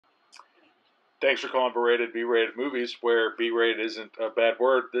Thanks for calling berated B-rated movies, where B-rated isn't a bad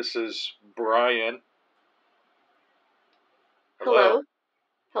word. This is Brian. Hello.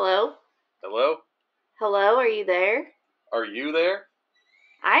 Hello? Hello? Hello? Hello, are you there? Are you there?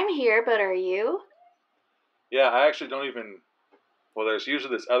 I'm here, but are you? Yeah, I actually don't even... Well, there's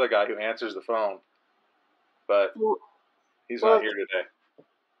usually this other guy who answers the phone, but he's Well, not here today.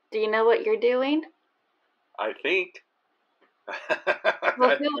 do you know what you're doing? I think.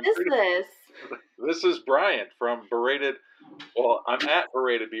 Well, who is this? This is Brian from berated... Well, I'm at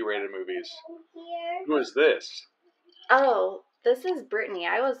berated B-rated movies. Who is this? Oh, this is Brittany.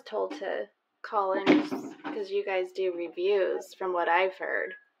 I was told to call in because you guys do reviews, from what I've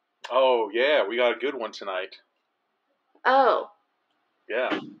heard. Oh, yeah, we got a good one tonight. Oh.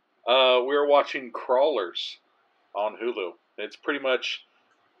 Yeah. We're watching Crawlers on Hulu. It's pretty much,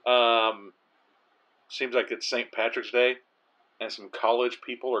 seems like it's St. Patrick's Day, and some college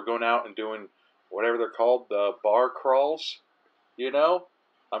people are going out and doing whatever they're called, the bar crawls, you know?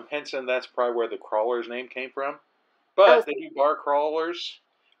 I'm hinting that's probably where the Crawlers name came from. But they do bar crawlers,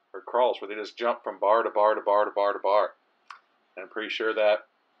 or crawls, where they just jump from bar to bar to bar to bar to bar. And I'm pretty sure that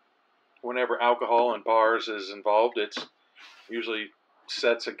whenever alcohol and bars is involved, it's usually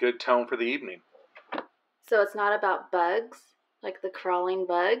sets a good tone for the evening. So it's not about bugs? Like the crawling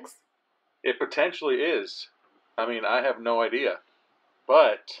bugs? It potentially is. I mean, I have no idea.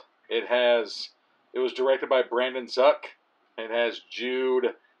 But it was directed by Brandon Zuck. It has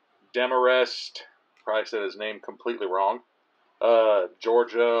Jude Demarest, probably said his name completely wrong.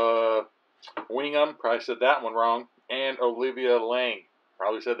 Giorgia Whigham, probably said that one wrong. And Olivia Liang,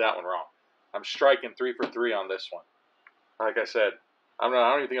 probably said that one wrong. I'm striking 3 for 3 on this one. Like I said, I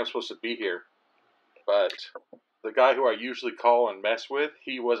don't even think I'm supposed to be here. But the guy who I usually call and mess with,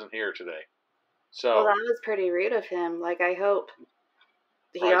 he wasn't here today. So, well, that was pretty rude of him. Like, I hope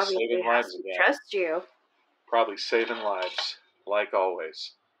he obviously has to trust you. Probably saving lives, like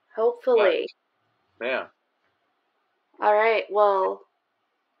always. Hopefully. But, yeah. All right, well,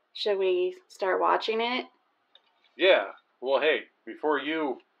 should we start watching it? Yeah. Well, hey, before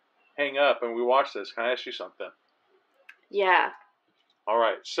you hang up and we watch this, can I ask you something? Yeah. All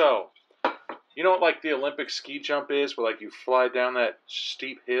right, so, you know what, like, the Olympic ski jump is, where, like, you fly down that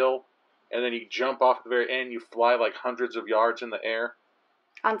steep hill, and then you jump off at the very end, you fly, like, hundreds of yards in the air?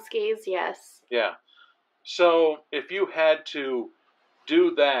 On skis, yes. Yeah. So, if you had to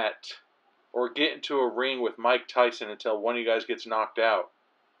do that, or get into a ring with Mike Tyson until one of you guys gets knocked out,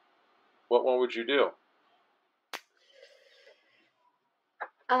 what one would you do?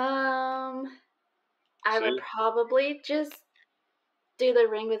 I would probably just do the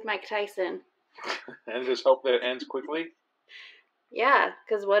ring with Mike Tyson. And just hope that it ends quickly? Yeah,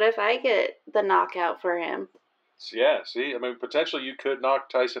 because what if I get the knockout for him? Yeah, see, I mean, potentially you could knock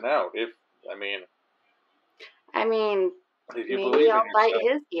Tyson out if you maybe believe I'll in bite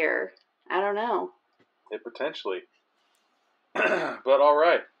yourself. his ear. I don't know. Potentially. But all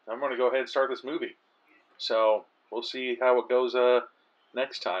right, I'm going to go ahead and start this movie. So we'll see how it goes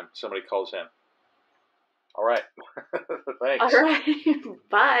next time somebody calls in. All right. Thanks. All right.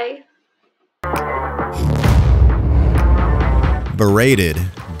 Bye. Berated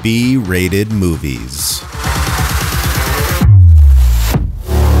B-rated movies.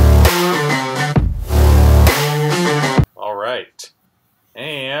 All right.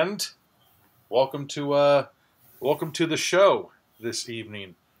 And welcome to the show this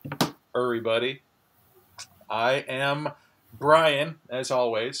evening, everybody. I am Brian, as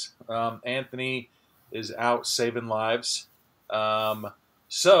always. Anthony is out saving lives.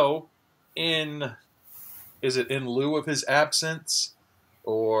 Is it in lieu of his absence,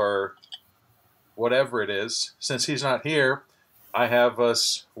 or whatever it is? Since he's not here, I have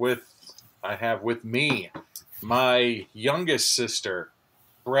with me my youngest sister,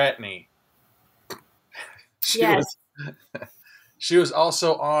 Brittany. She was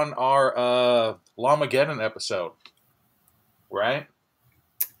also on our Lamageddon episode, right?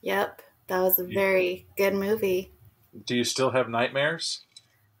 Yep, that was a very good movie. Do you still have nightmares?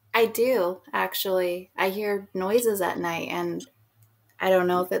 I do, actually. I hear noises at night, and I don't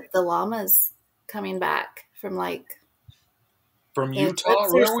know if it's the llamas coming back from Utah.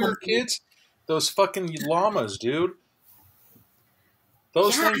 Remember we were kids? Those fucking llamas, dude.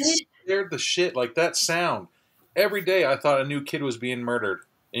 Those things scared the shit. Like, that sound. Every day I thought a new kid was being murdered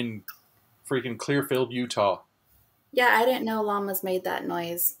in freaking Clearfield, Utah. Yeah, I didn't know llamas made that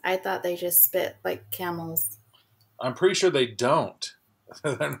noise. I thought they just spit like camels. I'm pretty sure they don't.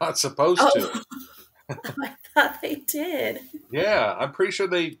 They're not supposed to. I thought they did. Yeah, I'm pretty sure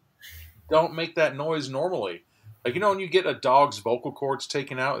they don't make that noise normally. Like, you know when you get a dog's vocal cords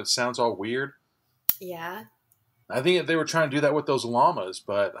taken out, it sounds all weird? Yeah. I think they were trying to do that with those llamas,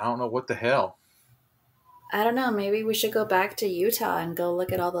 but I don't know what the hell. I don't know. Maybe we should go back to Utah and go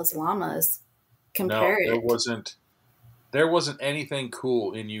look at all those llamas. No, Compare there it. wasn't. There wasn't anything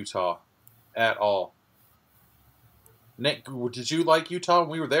cool in Utah at all. Nick, did you like Utah?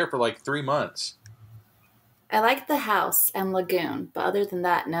 We were there for like 3 months. I like the house and lagoon, but other than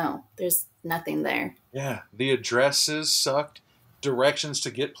that, no. There's nothing there. Yeah, the addresses sucked. Directions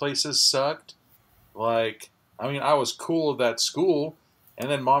to get places sucked. Like, I mean, I was cool at that school, and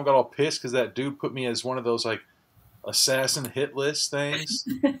then mom got all pissed because that dude put me as one of those like assassin hit list things.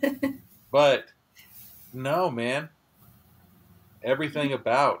 But no, man, everything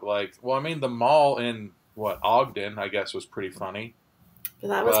about like, well, I mean, the mall in what Ogden, I guess, was pretty funny. But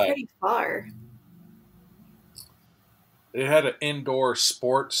that was But pretty far. it had an indoor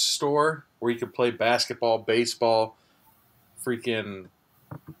sports store where you could play basketball, baseball, freaking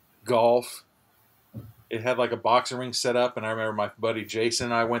golf. It had like a boxing ring set up, and I remember my buddy Jason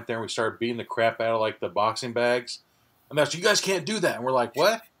and I went there and we started beating the crap out of like the boxing bags. And that's, you guys can't do that. And we're like,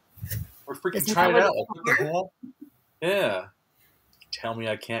 what? We're freaking Isn't trying that it what out. it's Like, what the for? hell? Yeah. Tell me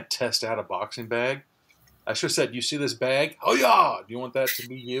I can't test out a boxing bag? I should have said, you see this bag? Oh, yeah. Do you want that to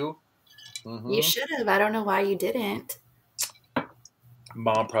be you? Mm-hmm. You should have. I don't know why you didn't.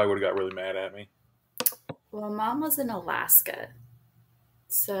 Mom probably would have got really mad at me. Well, Mom was in Alaska.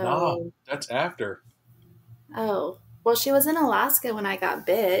 So, No, that's after. oh. Well, she was in Alaska when I got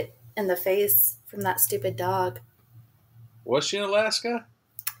bit in the face from that stupid dog. Was she in Alaska?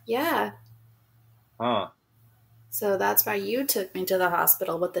 Yeah. Huh. So that's why you took me to the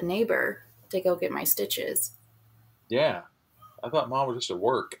hospital with the neighbor to go get my stitches. Yeah. I thought Mom was just at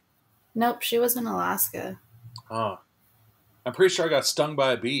work. Nope, she was in Alaska. Huh. I'm pretty sure I got stung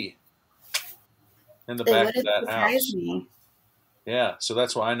by a bee in the It back of wouldn't that surprise house. me. Yeah, so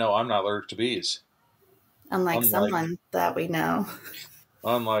that's why I know I'm not allergic to bees. Unlike someone that we know.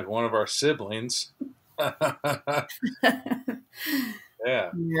 Unlike one of our siblings.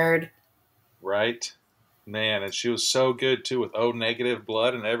 Yeah, Nerd. right? Man, and she was so good too with O negative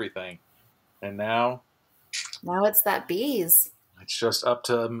blood and everything. And now Now it's that bees. it's just up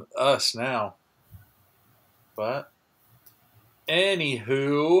to us now. But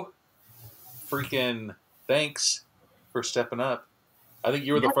anywho, freaking thanks for stepping up. I think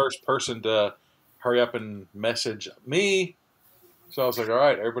you were the Yep. first person to hurry up and message me. So I was like, all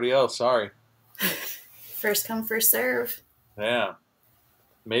right, everybody else, sorry. First come, first serve. Yeah.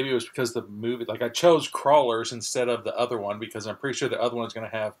 Maybe it was because the movie, like I chose Crawlers instead of the other one because I'm pretty sure the other one's going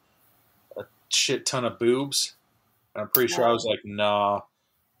to have a shit ton of boobs. And I'm pretty sure I was like, nah, I'm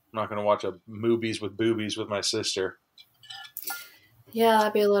not going to watch a movies with boobies with my sister. Yeah,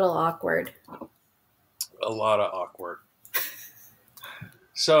 that'd be a little awkward. A lot of awkward.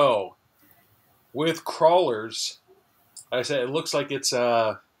 So, with Crawlers, I said it looks like it's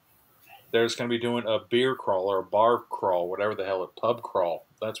there's going to be doing a beer crawl or a bar crawl, whatever the hell, a pub crawl.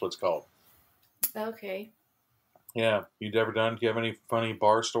 That's what it's called. Okay. Yeah, you've ever done? Do you have any funny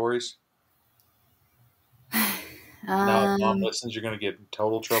bar stories? Now, if Mom listens, you're going to get in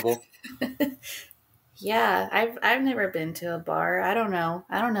total trouble. Yeah, I've never been to a bar. I don't know.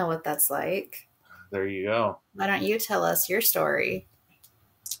 I don't know what that's like. There you go. Why don't you tell us your story?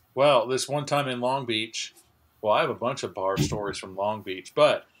 Well, this one time in Long Beach, well, I have a bunch of bar stories from Long Beach,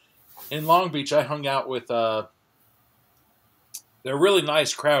 but in Long Beach, I hung out with they're a really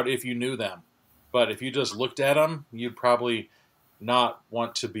nice crowd if you knew them. But if you just looked at them, you'd probably not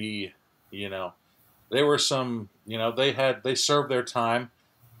want to be, they were some, they served their time,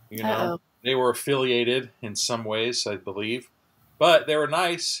 Uh-oh. They were affiliated in some ways, I believe. But they were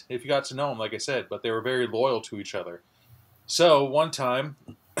nice if you got to know them, like I said, but they were very loyal to each other. So one time,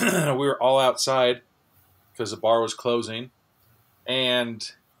 we were all outside because the bar was closing. And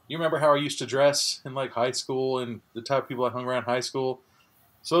you remember how I used to dress in like high school and the type of people I hung around high school?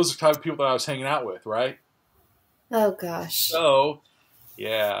 So those are the type of people that I was hanging out with, right? Oh, gosh. So,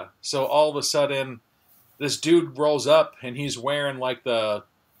 yeah. So all of a sudden, this dude rolls up and he's wearing like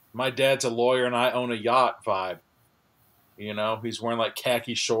my dad's a lawyer and I own a yacht vibe. He's wearing like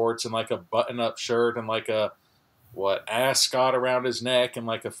khaki shorts and like a button-up shirt and like a, ascot around his neck and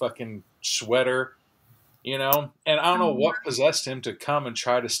like a fucking sweater, And I don't know what possessed him to come and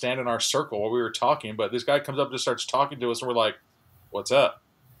try to stand in our circle while we were talking, but this guy comes up and just starts talking to us and we're like, what's up?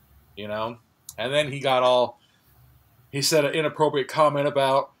 And then he said an inappropriate comment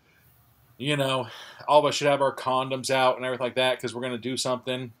about, all of us should have our condoms out and everything like that because we're going to do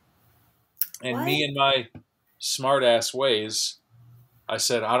something. And What? me and my smart ass ways, I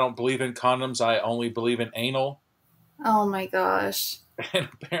said, I don't believe in condoms. I only believe in anal. Oh, my gosh. And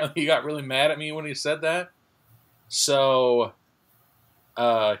apparently he got really mad at me when he said that. So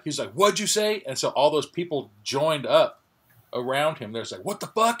he's like, "What'd you say?" And so all those people joined up around him. They're like, "What the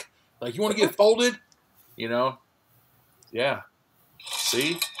fuck? Like, you want to get folded?" You know? Yeah.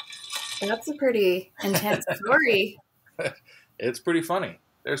 See? That's a pretty intense story. It's pretty funny.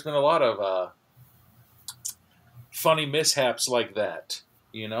 There's been a lot of funny mishaps like that,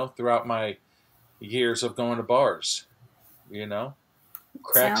 throughout my years of going to bars.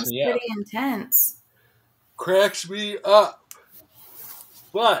 Cracks Sounds me pretty up. intense. Cracks me up.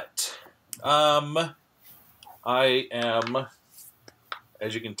 But I am,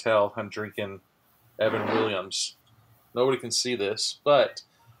 as you can tell, I'm drinking Evan Williams. Nobody can see this, but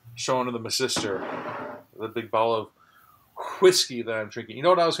showing to my sister the big bottle of whiskey that I'm drinking. You know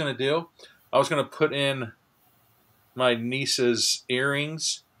what I was going to do? I was going to put in my niece's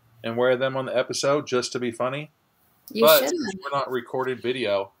earrings and wear them on the episode just to be funny. You But shouldn't. since we're not recording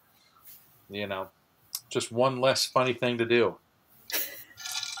video, just one less funny thing to do.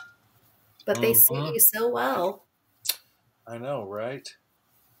 But they suit you so well. I know, right?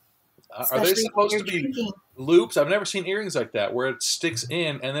 Especially are they supposed to be drinking. loops? I've never seen earrings like that where it sticks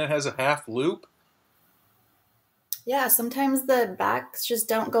in and then it has a half loop. Yeah, sometimes the backs just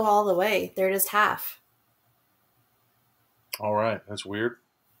don't go all the way. They're just half. All right, that's weird.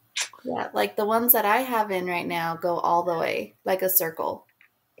 Yeah, like the ones that I have in right now go all the way, like a circle.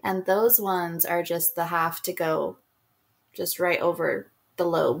 And those ones are just the half to go just right over the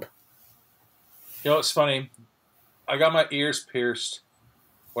lobe. It's funny. I got my ears pierced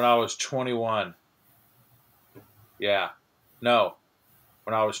when I was 21. Yeah. No.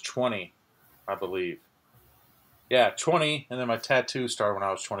 When I was 20, I believe. Yeah, 20, and then my tattoo started when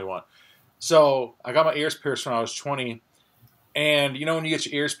I was 21. So I got my ears pierced when I was 20. And when you get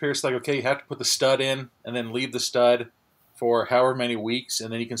your ears pierced, like, okay, you have to put the stud in and then leave the stud for however many weeks,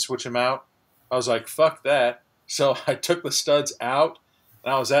 and then you can switch them out. I was like, fuck that. So I took the studs out,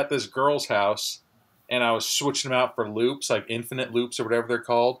 and I was at this girl's house, and I was switching them out for loops, like infinite loops or whatever they're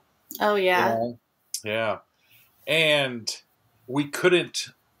called. Oh, yeah. Yeah. And we couldn't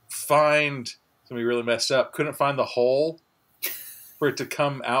find, it's going to be really messed up, couldn't find the hole for it to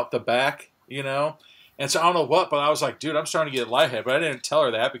come out the back, And so I don't know what, but I was like, dude, I'm starting to get lightheaded. But I didn't tell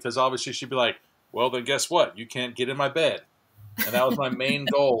her that because obviously she'd be like, well, then guess what? You can't get in my bed. And that was my main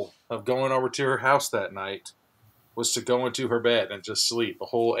goal of going over to her house that night, was to go into her bed and just sleep a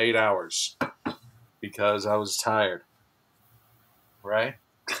whole 8 hours because I was tired. Right?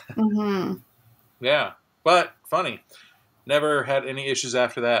 Mm-hmm. Yeah. But funny. Never had any issues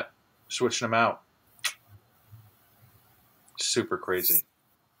after that, switching them out. Super crazy.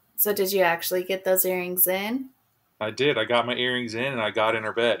 So did you actually get those earrings in? I did. I got my earrings in and I got in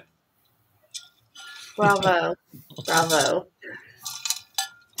her bed. Bravo. Bravo.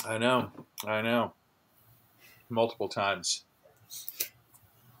 I know. Multiple times.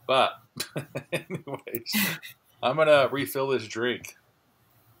 But, anyways, I'm going to refill this drink.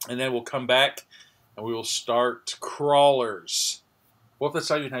 And then we'll come back and we will start Crawlers. What if that's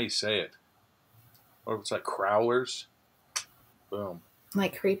not even how you say it? What if it's like Crowlers? Boom.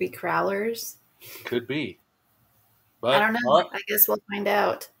 Like creepy crawlers? Could be. But, I don't know. I guess we'll find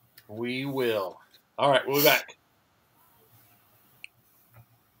out. We will. All right, we'll be back.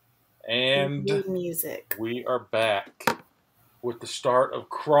 And new music. We are back with the start of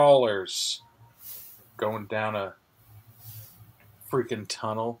Crawlers. Going down a freaking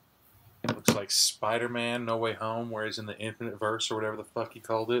tunnel. It looks like Spider-Man No Way Home, where he's in the Infinite Verse or whatever the fuck he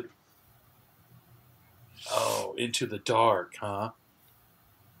called it. Oh, Into the Dark, huh?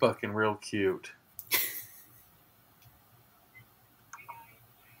 Fucking real cute.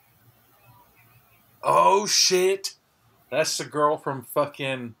 Oh, shit. That's the girl from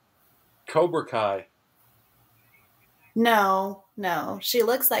fucking Cobra Kai. No. She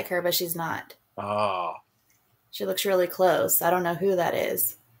looks like her, but she's not. Ah. She looks really close. I don't know who that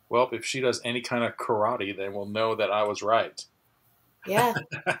is. Well, if she does any kind of karate, then we'll know that I was right. Yeah.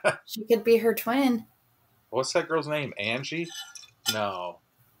 She could be her twin. What's that girl's name? Angie? No.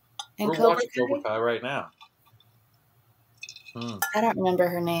 And We're watching Cobra Kai right now. I don't remember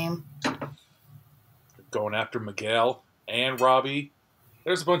her name. Going after Miguel and Robbie.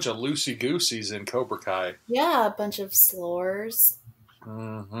 There's a bunch of loosey-gooseys in Cobra Kai. Yeah, a bunch of slurs.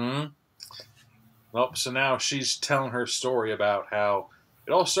 Mm-hmm. Well, so now she's telling her story about how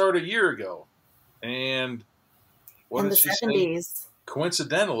it all started a year ago. And what did she say? In the 70s.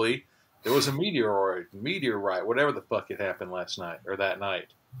 Coincidentally, there was a meteorite, whatever the fuck had happened last night, or that night.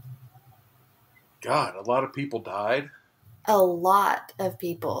 God, a lot of people died. A lot of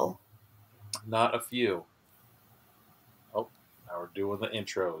people. Not a few. Oh, Now we're doing the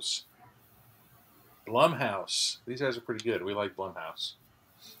intros. Blumhouse. These guys are pretty good. We like Blumhouse.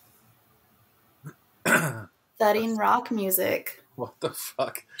 Thudding rock music. What the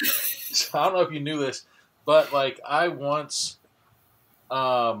fuck? So, I don't know if you knew this, but like I once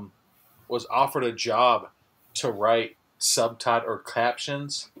was offered a job to write subtitle or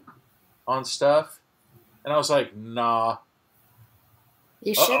captions on stuff, and I was like, nah.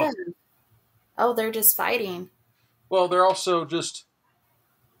 You should have. Oh, they're just fighting. Well, they're also just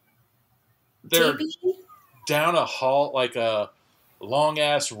they're TV? down a hall, like a long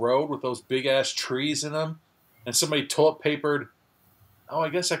ass road with those big ass trees in them, and somebody toilet papered. Oh, I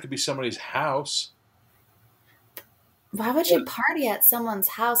guess that could be somebody's house. Why would you party at someone's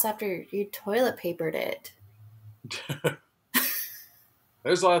house after you toilet papered it?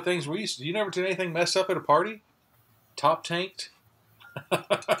 There's a lot of things you never did anything messed up at a party? Top tanked?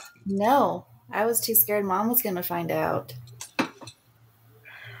 No, I was too scared Mom was going to find out.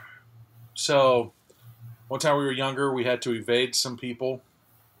 So, one time we were younger, we had to evade some people.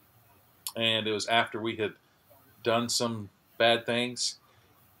 And it was after we had done some bad things.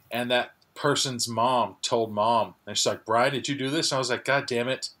 And that person's mom told Mom. And she's like, Brian, did you do this? And I was like, God damn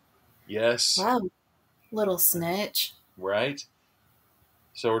it. Yes. Wow. Little snitch. Right?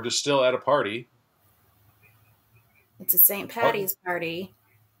 So we're just still at a party. It's a St. Patty's party.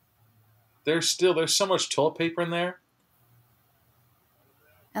 There's so much toilet paper in there.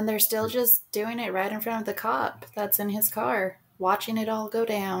 And they're still just doing it right in front of the cop that's in his car, watching it all go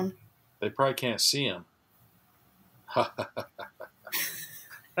down. They probably can't see him. So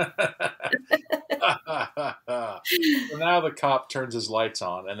now the cop turns his lights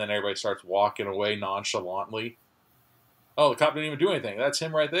on, and then everybody starts walking away nonchalantly. Oh, the cop didn't even do anything. That's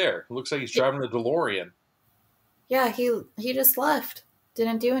him right there. It looks like he's driving a DeLorean. Yeah, he just left.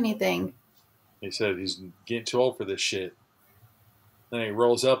 Didn't do anything. He said he's getting too old for this shit. Then he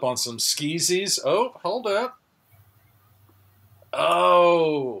rolls up on some skeezies. Oh, hold up.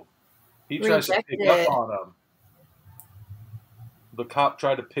 Oh. He tries to pick up on them. The cop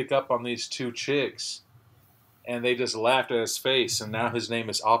tried to pick up on these two chicks, and they just laughed at his face, and now his name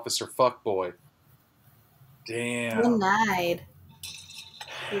is Officer Fuckboy. Damn. Denied.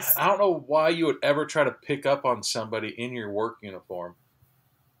 I don't know why you would ever try to pick up on somebody in your work uniform.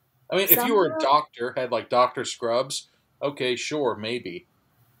 I mean, if you were a doctor, had like doctor scrubs, okay, sure, maybe.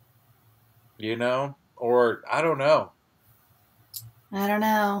 You know? Or, I don't know. I don't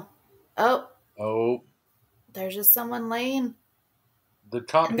know. Oh. Oh. There's just someone laying. The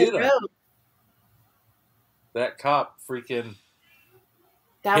cop hit him. That cop freaking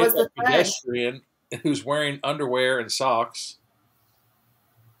that hit was the pedestrian who's wearing underwear and socks.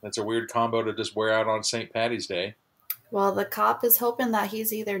 That's a weird combo to just wear out on St. Patty's Day. Well, the cop is hoping that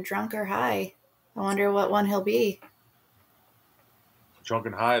he's either drunk or high. I wonder what one he'll be. Drunk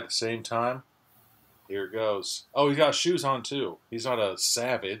and high at the same time? Here it goes. Oh, he's got shoes on too. He's not a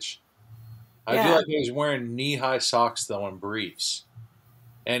savage. I do like he was wearing knee-high socks though and briefs.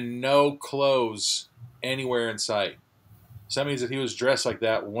 And no clothes anywhere in sight. So that means that he was dressed like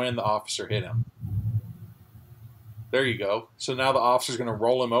that when the officer hit him. There you go. So now the officer's going to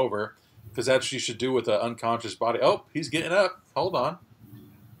roll him over because that's what you should do with an unconscious body. Oh, he's getting up. Hold on.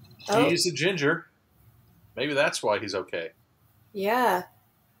 Oh. He's a ginger. Maybe that's why he's okay. Yeah.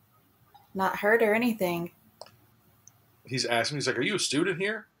 Not hurt or anything. He's asking, he's like, are you a student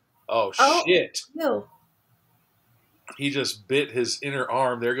here? Oh, shit. No. He just bit his inner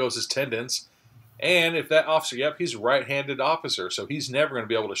arm. There goes his tendons. And if that officer, he's a right-handed officer, so he's never going to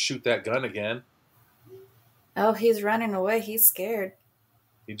be able to shoot that gun again. Oh, he's running away. He's scared.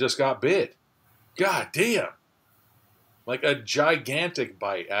 He just got bit. God damn. Like a gigantic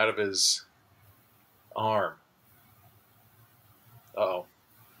bite out of his arm. Uh-oh.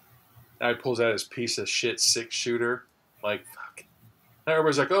 Now he pulls out his piece of shit 6-shooter. Like, fuck. Now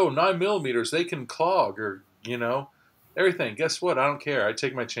everybody's like, oh, 9mm, they can clog or, you know, everything. Guess what? I don't care. I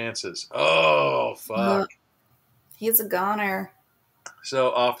take my chances. Oh, fuck. He's a goner. So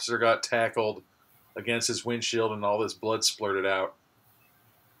officer got tackled against his windshield and all this blood splurted out.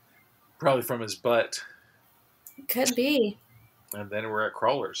 Probably from his butt. Could be. And then we're at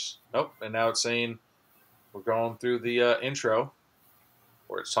Crawlers. Oh, and now it's saying we're going through the intro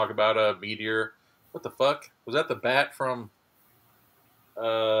where it's talking about a meteor. What the fuck? Was that the bat from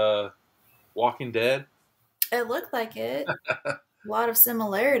Walking Dead? It looked like it. A lot of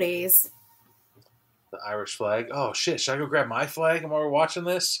similarities. The Irish flag. Oh, shit. Should I go grab my flag while we're watching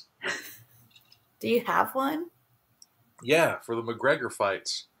this? Do you have one? Yeah, for the McGregor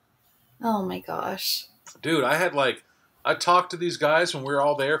fights. Oh, my gosh. Dude, I talked to these guys when we were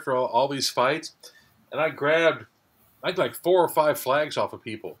all there for all these fights, and I grabbed like 4 or 5 flags off of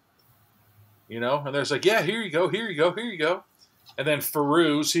people. You know? And there's like, yeah, here you go, here you go, here you go. And then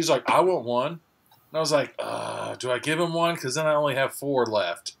Farouz, he's like, I want one. And I was like, do I give him one? Because then I only have 4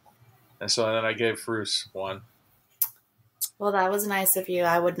 left. And so then I gave Farouz one. Well, that was nice of you.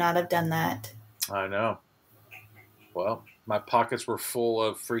 I would not have done that. I know. Well, my pockets were full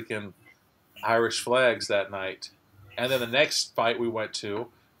of freaking Irish flags that night. And then the next fight we went to,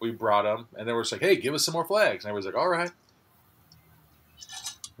 we brought them. And they were just like, hey, give us some more flags. And everybody's like, all right.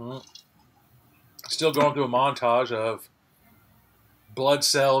 Still going through a montage of blood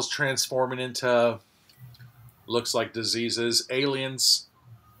cells transforming into looks like diseases, aliens,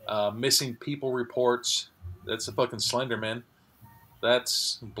 missing people reports. That's a fucking Slenderman.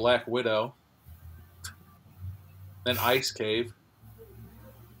 That's Black Widow. Then Ice Cave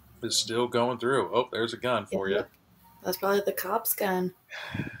is still going through. Oh, there's a gun for you. That's probably the cop's gun.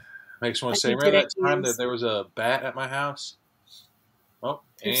 Makes me want to say, remember that time that there was a bat at my house? Oh,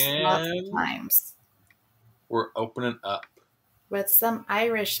 and times. We're opening up. With some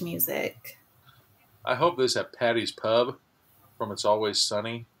Irish music. I hope this at Patty's Pub from It's Always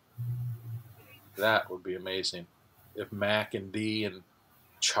Sunny. That would be amazing. If Mac and Dee and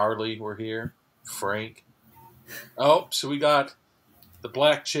Charlie were here. Frank. Oh, so we got the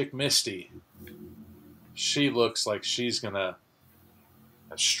black chick Misty. She looks like she's gonna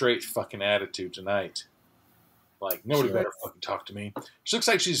have straight fucking attitude tonight. Like, nobody better fucking talk to me. She looks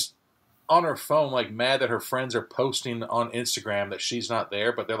like she's on her phone, like mad that her friends are posting on Instagram that she's not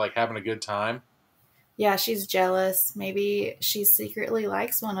there, but they're like having a good time. Yeah, she's jealous. Maybe she secretly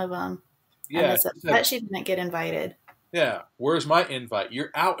likes one of them. Yeah, but she didn't get invited. Yeah, where's my invite?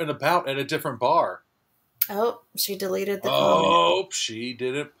 You're out and about at a different bar. Oh, she deleted the comment. Oh, she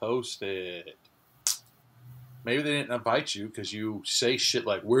didn't post it. Maybe they didn't invite you because you say shit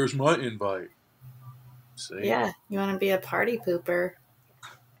like, where's my invite? See? Yeah, you want to be a party pooper.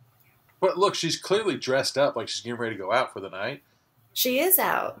 But look, she's clearly dressed up like she's getting ready to go out for the night. She is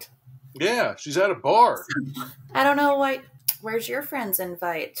out. Yeah, she's at a bar. I don't know why. Where's your friend's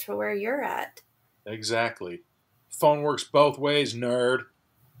invite to where you're at? Exactly. Phone works both ways, nerd.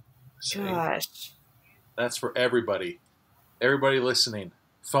 See? Gosh. That's for everybody. Everybody listening.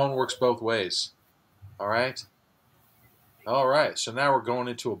 Phone works both ways. All right? All right. So now we're going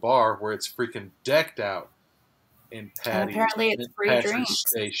into a bar where it's freaking decked out in Patty's. And apparently it's free drinks.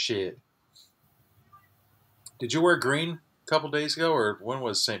 Shit. Did you wear green a couple days ago, or when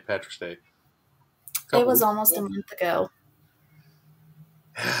was St. Patrick's Day? It was almost a month ago.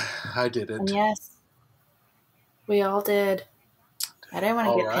 I didn't. And yes. We all did. I didn't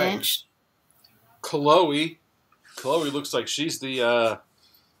want to get pinched. Chloe looks like she's the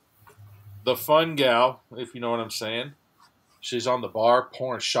fun gal, if you know what I'm saying. She's on the bar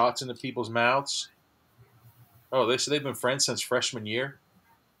pouring shots into people's mouths. Oh, they said they've been friends since freshman year?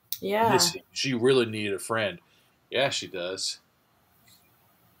 Yeah. Missy, she really needed a friend. Yeah, she does.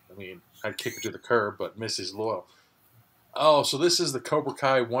 I mean, I'd kick her to the curb, but Missy's loyal. Oh, so this is the Cobra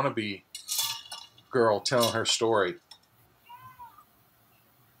Kai wannabe girl telling her story.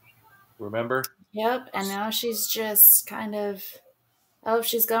 Remember? Yep, and now she's just kind of... Oh,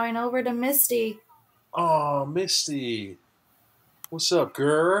 she's going over to Misty. Oh, Misty. What's up,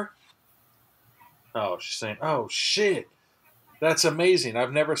 girl? Oh, she's saying, oh, shit. That's amazing.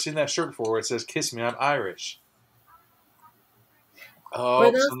 I've never seen that shirt before where it says, kiss me, I'm Irish. Oh,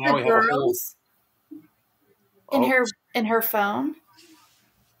 were those so now the we have girls in her phone?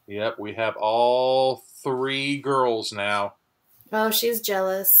 Yep, we have all 3 girls now. Oh, she's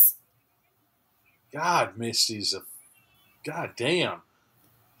jealous. God, Misty's a... God damn.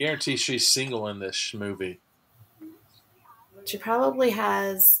 Guarantee she's single in this movie. She probably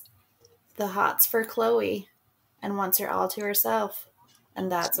has the hots for Chloe and wants her all to herself.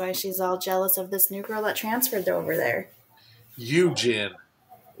 And that's why she's all jealous of this new girl that transferred over there. Eugen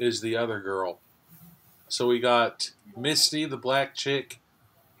is the other girl. So we got Misty, the black chick,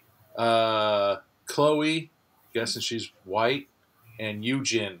 Chloe, guessing she's white, and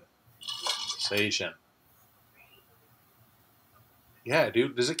Eugen, Asian. Yeah,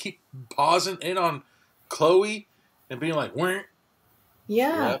 dude. Does it keep pausing in on Chloe and being like, where?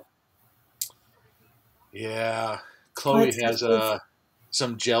 Yeah. Yeah. Chloe has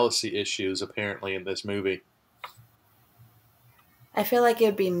some jealousy issues, apparently, in this movie. I feel like it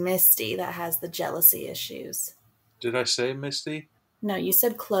would be Misty that has the jealousy issues. Did I say Misty? No, you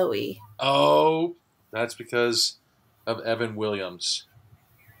said Chloe. Oh, that's because of Evan Williams.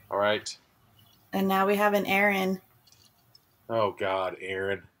 All right. And now we have an Aaron. Oh, God,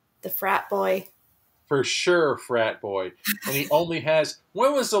 Aaron. The frat boy. For sure, frat boy. And he only has...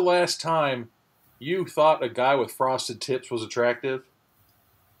 When was the last time You thought a guy with frosted tips was attractive?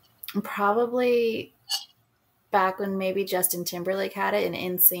 Probably back when maybe Justin Timberlake had it in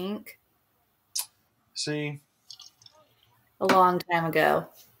NSYNC See? a long time ago.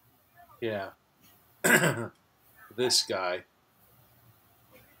 Yeah. This guy.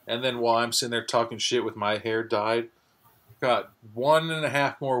 And then while I'm sitting there talking shit with my hair dyed, got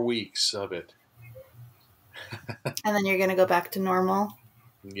 1.5 more weeks of it. And then you're going to go back to normal.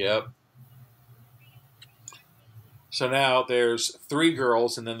 Yep. So now there's 3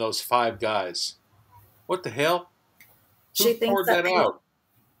 girls and then those 5 guys. What the hell? Who She thinks poured that out?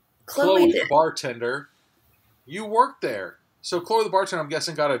 Chloe Chloe, did. the bartender. You worked there. So Chloe, the bartender, I'm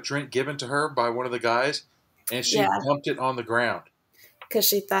guessing, got a drink given to her by one of the guys, and she dumped it on the ground. Because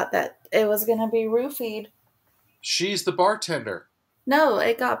she thought that it was going to be roofied. She's the bartender. No,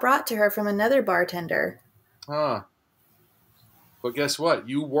 it got brought to her from another bartender. Huh. But guess what?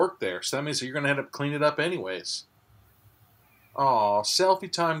 You worked there, so that means you're going to end up cleaning it up anyways. Aw,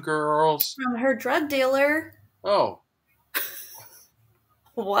 selfie time, girls. From her drug dealer. Oh.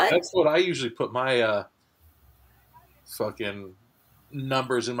 What? That's what I usually put my fucking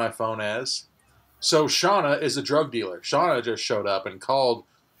numbers in my phone as. So Shauna is a drug dealer. Shauna just showed up and called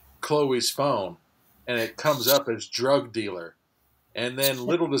Chloe's phone, and it comes up as drug dealer. And then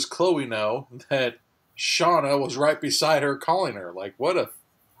little does Chloe know that Shauna was right beside her calling her. Like, what a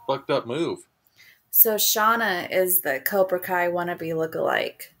fucked up move. So Shauna is the Cobra Kai wannabe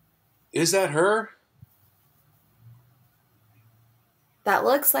lookalike. Is that her? That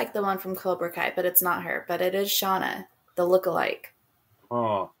looks like the one from Cobra Kai, but it's not her. But it is Shauna, the lookalike.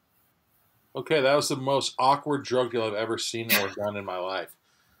 Oh. Okay, that was the most awkward drug deal I've ever seen or done in my life.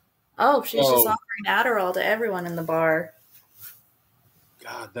 Oh, she's just offering Adderall to everyone in the bar.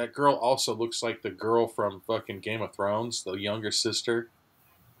 God, that girl also looks like the girl from fucking Game of Thrones, the younger sister.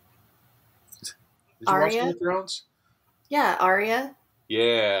 Did you watch Game of Thrones? Yeah, Arya.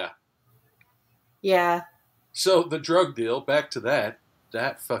 Yeah. Yeah. So the drug deal, back to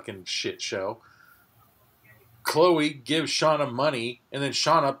that fucking shit show. Chloe gives Shauna money, and then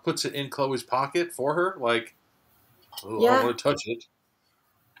Shauna puts it in Chloe's pocket for her. Like, oh, I don't want to touch it.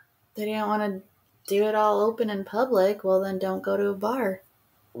 They didn't want to do it all open in public. Well, then don't go to a bar.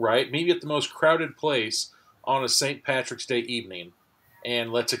 Right? Maybe at the most crowded place on a St. Patrick's Day evening,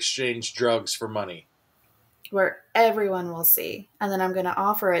 and let's exchange drugs for money. Where everyone will see. And then I'm going to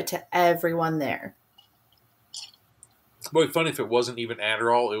offer it to everyone there. It would be funny if it wasn't even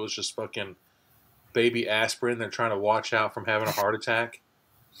Adderall. It was just fucking baby aspirin. They're trying to watch out from having a heart attack.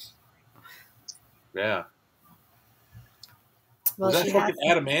 Yeah. Well, was that fucking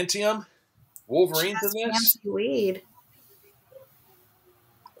adamantium? Wolverine's in this? Fancy weed.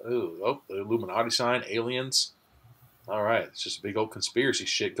 Oh, the Illuminati sign, aliens. All right, it's just a big old conspiracy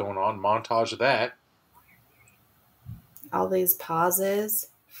shit going on. Montage of that. All these pauses,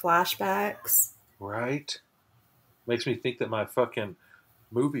 flashbacks. Right. Makes me think that my fucking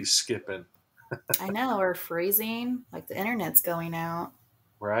movie's skipping. I know, or freezing. Like the internet's going out.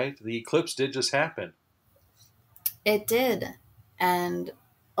 Right? The eclipse did just happen. It did. And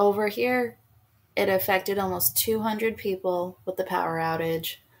over here, it affected almost 200 people with the power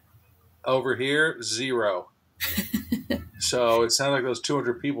outage. Over here, 0. So it sounded like those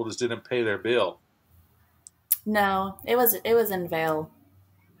 200 people just didn't pay their bill. No, it was in Vail.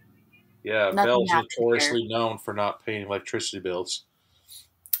 Yeah, Vail's notoriously known for not paying electricity bills.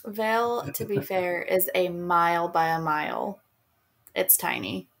 Vail, to be fair, is a mile by a mile. It's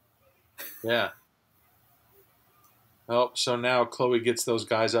tiny. Yeah. Oh, so now Chloe gets those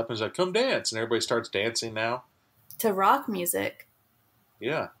guys up and is like, come dance. And everybody starts dancing now. To rock music.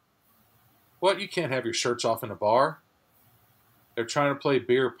 Yeah. What? You can't have your shirts off in a bar? They're trying to play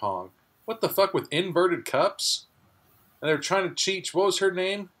beer pong. What the fuck with inverted cups? And they're trying to cheat. What was her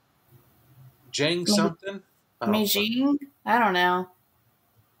name? Jang something? Meijing? I don't know.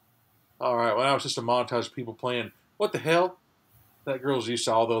 All right. Well, now it's just a montage of people playing. What the hell? That girl's used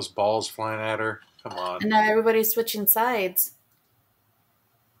to all those balls flying at her. Come on. And now everybody's switching sides.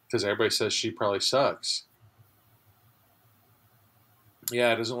 Because everybody says she probably sucks.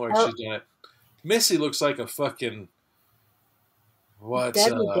 Yeah, it doesn't look like she's done it. Missy looks like a fucking...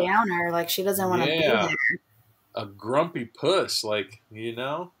 Debbie Downer. Like, she doesn't want to be there. A grumpy puss, like, you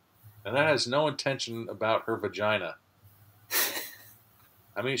know? And that has no intention about her vagina.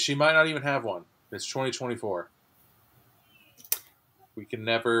 I mean, she might not even have one. It's 2024. We can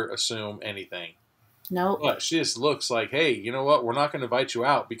never assume anything. Nope. But she just looks like, hey, you know what? We're not going to invite you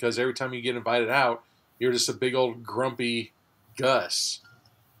out because every time you get invited out, you're just a big old grumpy Gus.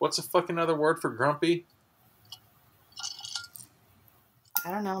 What's a fucking other word for grumpy? I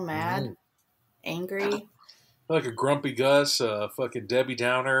don't know, mad. angry. Like a grumpy Gus, fucking Debbie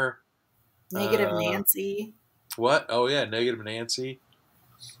Downer. Negative Nancy. What? Oh, yeah, Negative Nancy.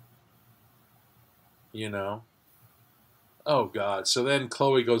 You know. Oh, God. So then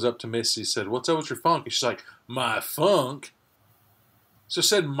Chloe goes up to Misty and said, "What's up with your funk?" And she's like, "My funk?" So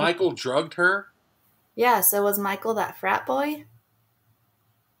said Michael drugged her? Yeah, so was Michael that frat boy?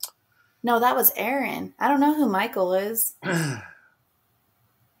 No, that was Aaron. I don't know who Michael is.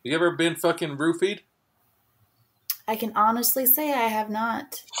 You ever been fucking roofied? I can honestly say I have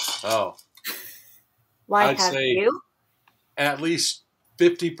not. Oh. Why I'd have say you? at least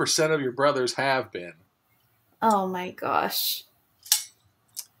 50% of your brothers have been. Oh my gosh.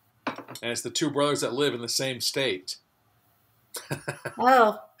 And it's the two brothers that live in the same state.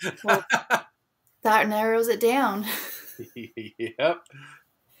 Oh, well, that narrows it down. Yep.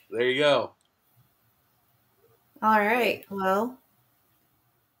 There you go. All right. Well,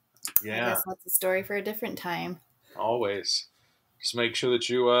 Yeah. I guess that's a story for a different time. Always. Just make sure that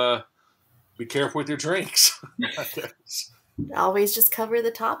you be careful with your drinks. Always just cover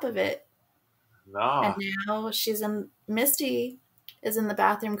the top of it. Nah. And now Misty is in the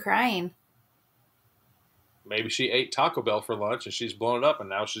bathroom crying. Maybe she ate Taco Bell for lunch and she's blown it up and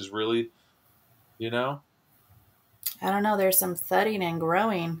now she's really, you know. I don't know. There's some thudding and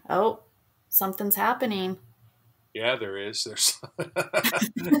growing. Oh, something's happening. Yeah, there is.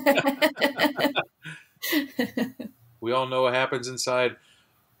 We all know what happens inside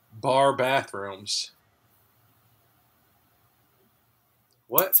bar bathrooms.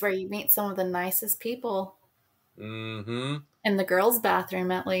 What? It's where you meet some of the nicest people. Mm-hmm. In the girls' bathroom,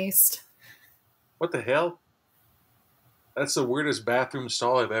 at least. What the hell? That's the weirdest bathroom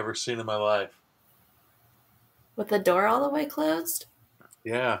stall I've ever seen in my life. With the door all the way closed?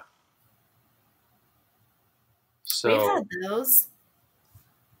 Yeah. So, we've had those.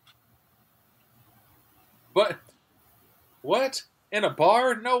 But what? In a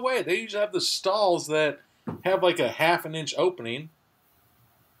bar? No way. They usually have the stalls that have like a half an inch opening.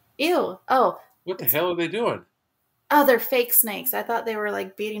 Ew. Oh. What the hell are they doing? Oh, they're fake snakes. I thought they were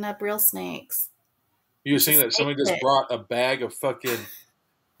like beating up real snakes. You seeing that somebody just brought a bag of fucking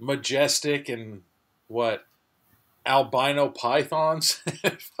majestic and what? Albino pythons?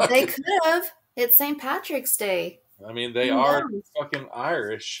 They could have. It's St. Patrick's Day. I mean, they are fucking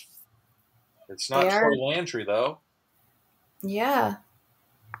Irish. It's not Troy Landry, though. Yeah.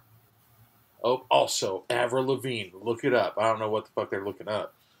 Oh, also, Avril Lavigne. Look it up. I don't know what the fuck they're looking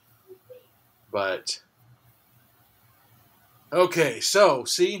up. But, okay, so,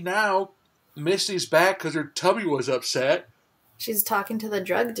 see, now Misty's back because her tummy was upset. She's talking to the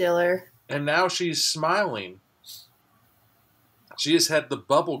drug dealer. And now she's smiling. She just had the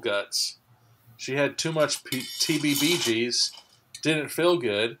bubble guts. She had too much TBBGs. Didn't feel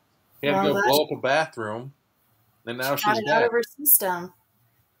good. He had to go blow up a bathroom. And now she's got it out of her system.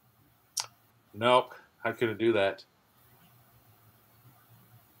 Nope. I couldn't do that.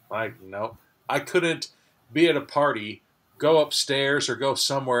 Nope. I couldn't be at a party, go upstairs or go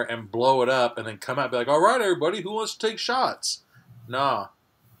somewhere and blow it up and then come out and be like, "All right, everybody, who wants to take shots?" Nah.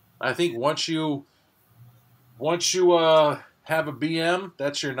 I think once you have a BM,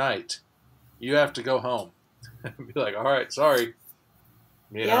 that's your night. You have to go home. Be like, "All right, sorry."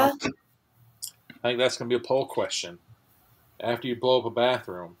 You know? I think that's going to be a poll question. After you blow up a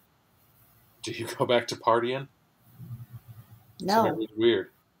bathroom, do you go back to partying? No. It's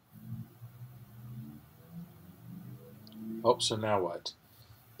weird. Oh, so now what?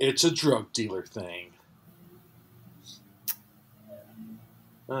 It's a drug dealer thing.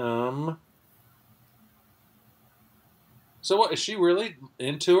 So what, is she really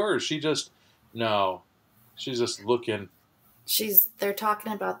into her, or is she just... No. She's just looking... They're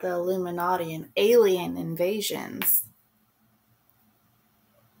talking about the Illuminati and alien invasions.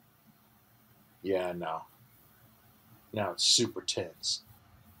 Yeah, no. Now it's super tense.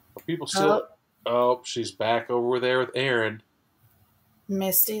 Are people still... Oh, she's back over there with Aaron.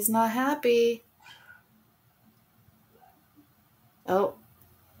 Misty's not happy. Oh.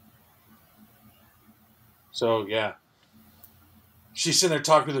 So, yeah. She's sitting there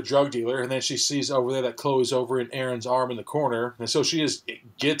talking to the drug dealer, and then she sees over there that Chloe's over in Aaron's arm in the corner. And so she just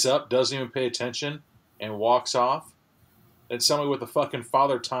gets up, doesn't even pay attention, and walks off. And somebody with a fucking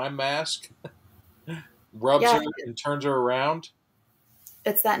Father Time mask rubs her and turns her around.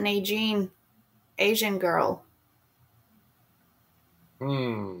 It's that Nadine Asian girl.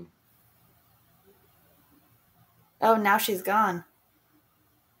 Oh, now she's gone.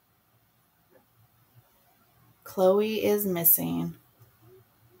 Chloe is missing.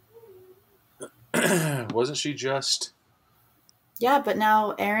 Wasn't she just... Yeah, but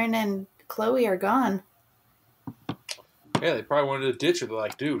now Aaron and Chloe are gone. Yeah, they probably wanted to ditch her. They're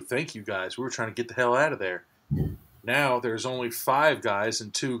like, dude, thank you guys. We were trying to get the hell out of there. Now there's only 5 guys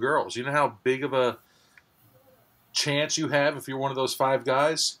and 2 girls. You know how big of a chance you have if you're one of those 5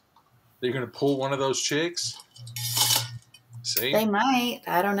 guys that you're going to pull one of those chicks? See? They might.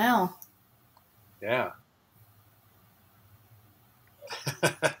 I don't know. Yeah.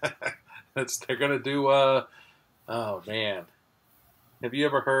 They're going to do, oh man. Have you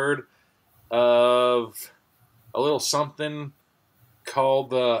ever heard of a little something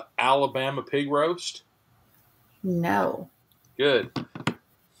called the Alabama pig roast? No. Good.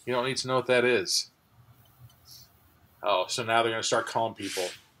 You don't need to know what that is. Oh, so now they're going to start calling people.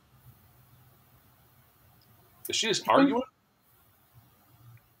 Is she just arguing?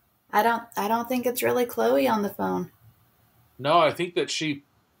 I don't think it's really Chloe on the phone. No, I think that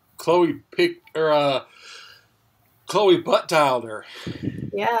Chloe butt dialed her.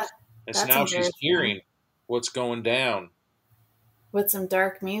 Yeah. And so now she's hearing what's going down. With some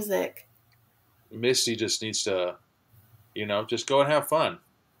dark music. Misty just needs to, just go and have fun.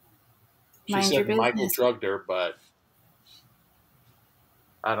 She Mind your said Michael business. drugged her, but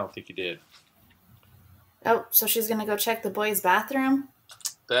I don't think he did. Oh, so she's going to go check the boys' bathroom?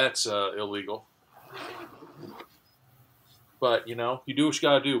 That's illegal. But, you do what you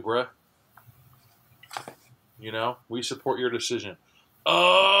gotta do, bruh. We support your decision.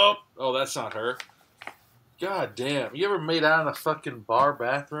 Oh, that's not her. God damn. You ever made out in a fucking bar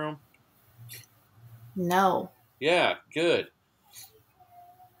bathroom? No. Yeah, good.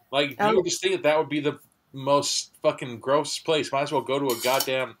 Like, you would just think that would be the most fucking gross place. Might as well go to a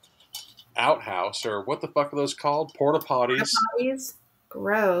goddamn outhouse, or what the fuck are those called? Porta potties. Porta potties?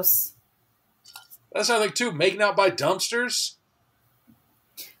 Gross. That's another thing, too. Making out by dumpsters?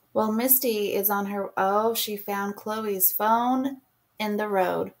 Well, Misty is on her... Oh, she found Chloe's phone in the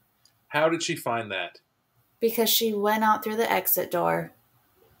road. How did she find that? Because she went out through the exit door.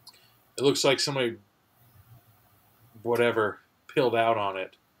 It looks like somebody, pilled out on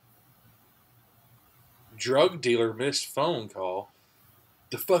it. Drug dealer missed phone call.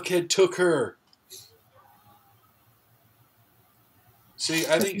 The fuckhead took her. See,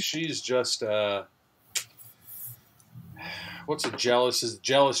 I think she's just, what's a jealous? Is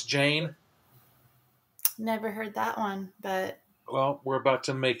jealous Jane? Never heard that one, but... Well, we're about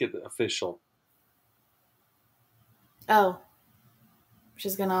to make it official. Oh.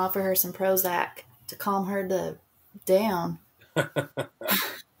 She's going to offer her some Prozac to calm her down.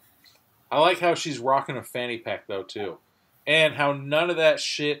 I like how she's rocking a fanny pack, though, too. And how none of that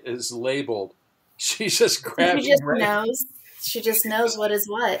shit is labeled. She's just grabbing... She just knows what is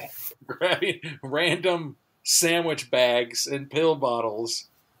what. Grabbing random sandwich bags and pill bottles.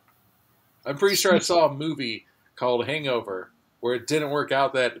 I'm pretty sure I saw a movie called Hangover where it didn't work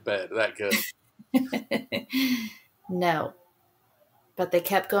out that good. No. But they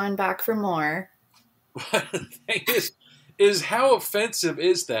kept going back for more. The thing is how offensive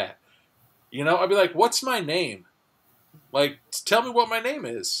is that? I'd be like, what's my name? Like, tell me what my name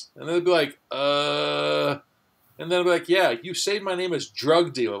is. And they'd be like, And then I'd be like, yeah, you saved my name as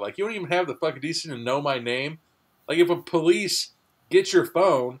drug dealer. Like, you don't even have the fucking decency to know my name. Like, if a police gets your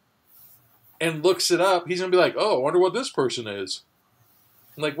phone and looks it up, he's going to be like, oh, I wonder what this person is.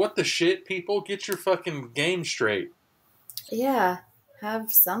 I'm like, what the shit, people? Get your fucking game straight. Yeah,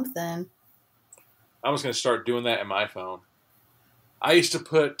 have something. I was going to start doing that in my phone. I used to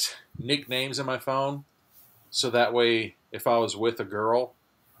put nicknames in my phone, so that way, if I was with a girl,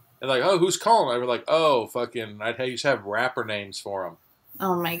 and like, oh, who's calling? I'd be like, oh, fucking, I'd used to have rapper names for them.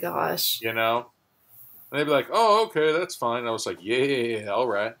 Oh my gosh. And they'd be like, oh, okay, that's fine. And I was like, yeah, all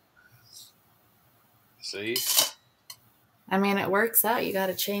right. See? I mean, it works out. You got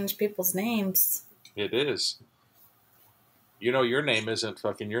to change people's names. It is. Your name isn't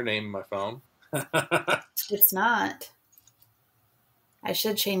fucking your name in my phone. It's not. I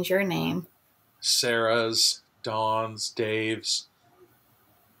should change your name. Sarah's, Dawn's, Dave's,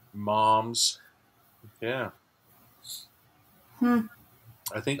 Mom's. Yeah.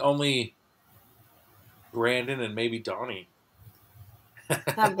 I think only Brandon and maybe Donnie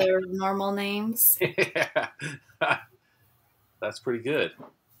have their normal names. Yeah. That's pretty good.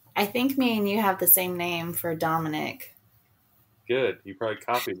 I think me and you have the same name for Dominic. Good. You probably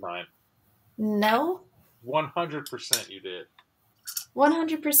copied mine. No. 100% you did.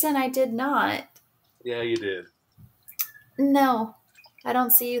 100% I did not. Yeah, you did. No. I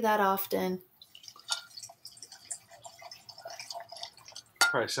don't see you that often.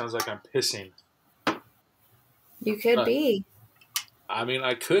 Probably sounds like I'm pissing. You could be. I mean,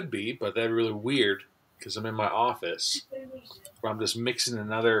 I could be, but that'd be really weird because I'm in my office where I'm just mixing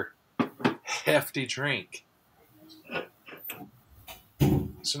another hefty drink.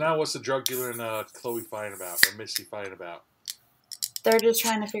 So now what's the drug dealer and Chloe fighting about, or Misty fighting about? They're just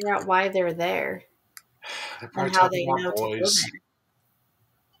trying to figure out why they're there They're and probably how talking they about know to go boys.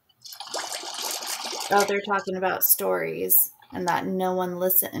 there. Oh, they're talking about stories and that no one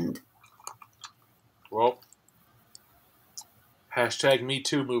listened. Well, hashtag Me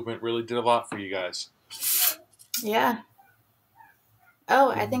Too movement really did a lot for you guys. Yeah. Oh,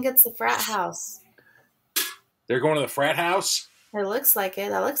 I think it's the frat house. They're going to the frat house? It looks like it.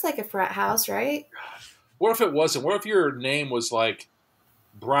 That looks like a frat house, right? What if it wasn't? What if your name was like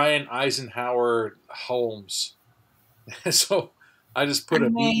Brian Eisenhower Holmes? So I just put a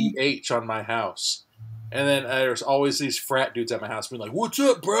BEH on my house. And then there's always these frat dudes at my house being like, "What's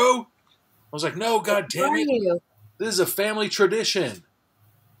up, bro?" I was like, "No, god damn it. This is a family tradition."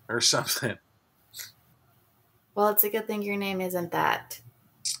 Or something. Well, it's a good thing your name isn't that.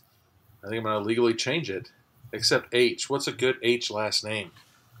 I think I'm going to legally change it. Except H. What's a good H last name?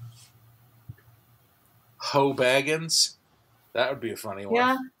 Ho Baggins? That would be a funny one.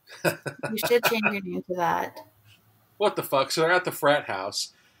 Yeah. You should change your name to that. What the fuck? So they're at the frat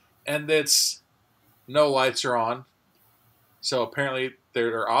house, and it's no lights are on. So apparently,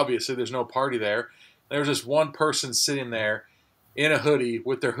 obviously there's no party there. There's just one person sitting there in a hoodie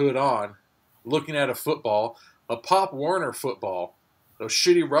with their hood on, looking at a football, a Pop Warner football, those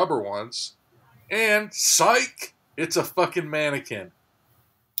shitty rubber ones, and psych, it's a fucking mannequin.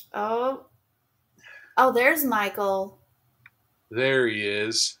 Oh, there's Michael. There he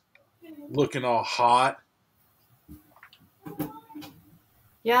is, looking all hot.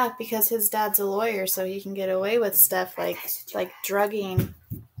 Yeah, because his dad's a lawyer, so he can get away with stuff like drugging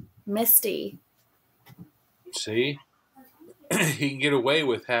Misty. See? He can get away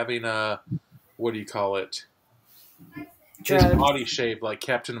with having what do you call it? Drugs. His body shaped like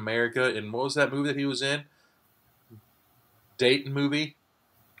Captain America in, what was that movie that he was in? Dayton movie?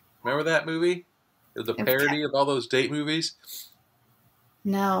 Remember that movie? It was a parody of all those date movies.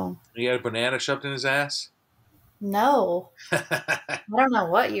 No. He had a banana shoved in his ass? No. I don't know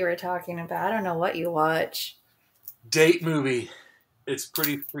what you were talking about. I don't know what you watch. Date movie. It's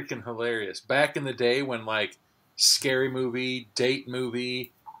pretty freaking hilarious. Back in the day when like Scary Movie, Date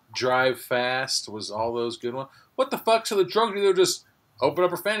Movie, Drive Fast was all those good ones. What the fuck? So the drug dealer just opened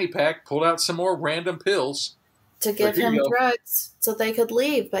up her fanny pack, pulled out some more random pills. To give him drugs so they could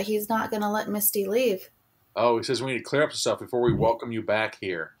leave, but he's not going to let Misty leave. Oh, he says we need to clear up some stuff before we welcome you back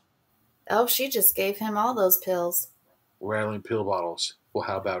here. Oh, she just gave him all those pills. Rattling pill bottles. Well,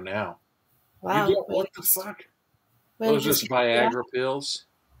 how about now? Wow. What the fuck? Those just Viagra pills?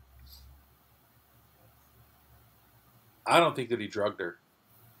 I don't think that he drugged her.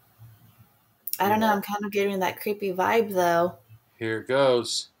 I don't know. I'm kind of getting that creepy vibe, though. Here it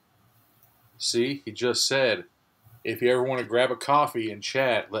goes. See, he just said, if you ever want to grab a coffee and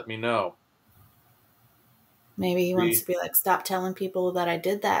chat, let me know. Maybe he wants to be like, stop telling people that I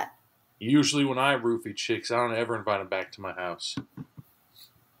did that. Usually when I roofie chicks, I don't ever invite them back to my house.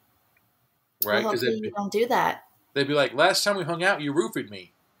 Right? Well, hopefully you don't do that. They'd be like, last time we hung out, you roofied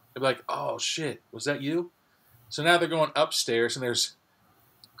me. They'd be like, oh, shit, was that you? So now they're going upstairs, and there's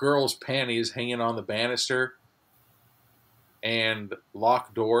girls' panties hanging on the banister and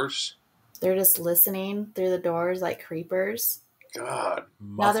locked doors. They're just listening through the doors like creepers. God.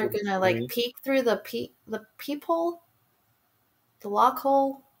 Now they're going to like peek through the peephole? The lock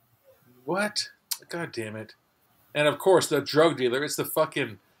hole? What? God damn it. And of course, the drug dealer, it's the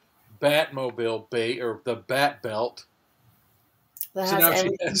fucking Batmobile bait, or the Bat Belt. That has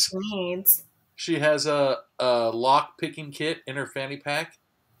everything she needs. She has a lock-picking kit in her fanny pack.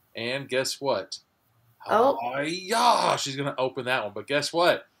 And guess what? Oh. Yeah, she's going to open that one. But guess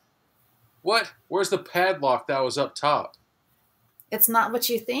what? What? Where's the padlock that was up top? It's not what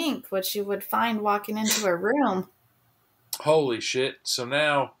you think, what you would find walking into a room. Holy shit. So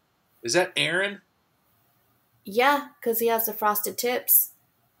now, is that Aaron? Yeah, because he has the frosted tips.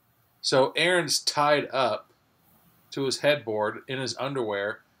 So Aaron's tied up to his headboard in his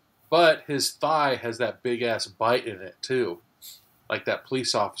underwear, but his thigh has that big-ass bite in it, too. Like that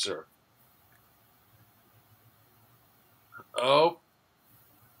police officer. Oh.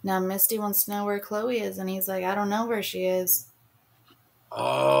 Now Misty wants to know where Chloe is, and he's like, I don't know where she is.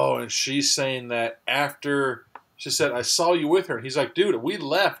 Oh, and she's saying that after... She said, I saw you with her. And he's like, dude, we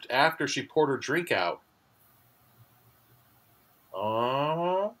left after she poured her drink out.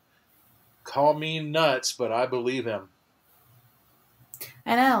 Oh. Call me nuts, but I believe him.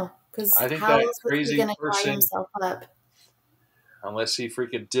 I know, because how else was he going to tie himself up? Unless he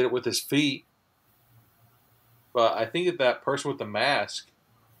freaking did it with his feet. But I think that person with the mask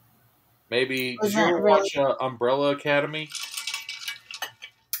Maybe, did you Wasn't ever really. watch Umbrella Academy?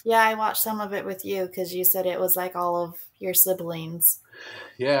 Yeah, I watched some of it with you because you said it was like all of your siblings.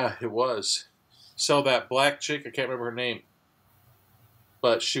 Yeah, it was. So that black chick, I can't remember her name,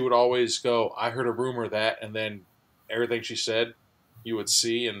 but she would always go, I heard a rumor that, and then everything she said, you would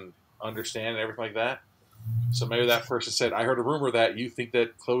see and understand and everything like that. So maybe that person said, I heard a rumor that you think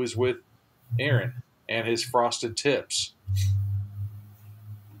that Chloe's with Aaron and his frosted tips.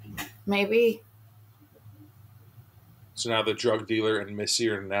 Maybe. So now the drug dealer and Missy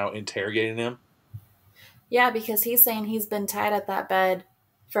are now interrogating him. Yeah, because he's saying he's been tied at that bed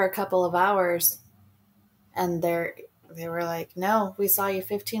for a couple of hours. And they were like, no, we saw you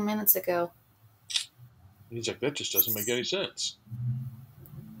 15 minutes ago. He's like, that just doesn't make any sense.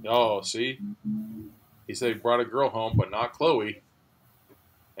 Oh, see? He said he brought a girl home, but not Chloe.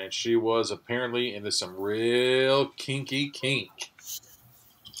 And she was apparently into some real kinky kink.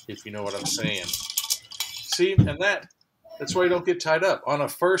 If you know what I'm saying. See, and that's why you don't get tied up. On a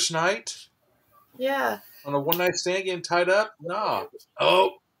first night, Yeah. on a one night stand getting tied up, nah.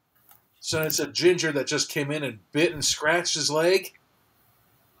 Oh, so it's a ginger that just came in and bit and scratched his leg.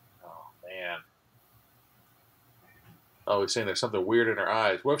 Oh, man. Oh, he's saying there's something weird in her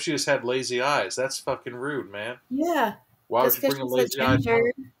eyes. What if she just had lazy eyes? That's fucking rude, man. Yeah. Why would Just you because bring a she's lazy a eye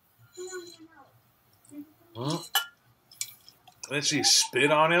ginger. home? Huh? And then she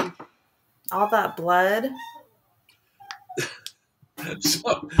spit on him. All that blood.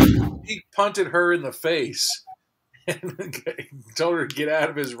 So he punted her in the face and told her to get out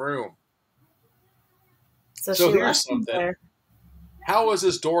of his room. So So she here's left him something. there. How was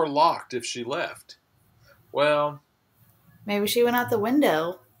his door locked if she left? Well, Maybe she went out the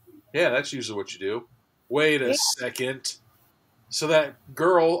window. yeah, that's usually what you do. Wait a Yeah. second. So that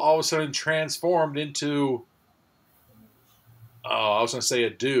girl all of a sudden transformed into, I was going to say a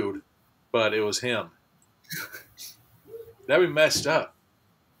dude, but it was him. That'd be messed up.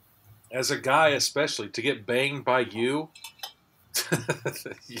 As a guy, especially, to get banged by you,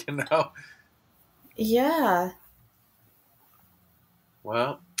 you know? Yeah.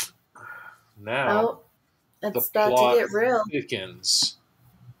 Well, now Oh, the it's about to plot get real. thickens,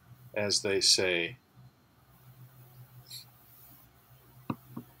 as they say.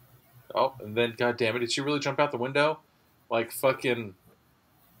 Oh, and then, God damn it, did she really jump out the window? Like fucking...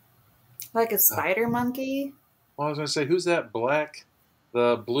 Like a spider monkey? Well, I was going to say, who's that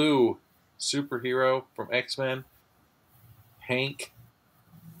the blue superhero from X-Men? Hank?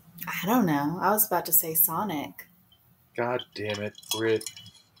 I don't know. I was about to say Sonic. God damn it, Britt.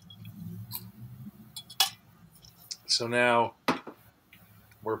 So now,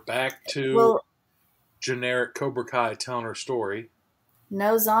 we're back to Well, generic Cobra Kai telling her story.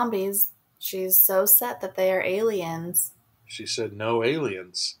 no zombies. She's so set that they are aliens. She said no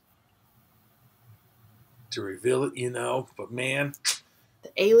aliens. To reveal it, but man,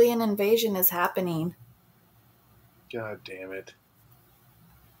 The alien invasion is happening. God damn it.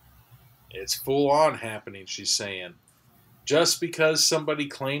 It's full on happening, she's saying. Just because somebody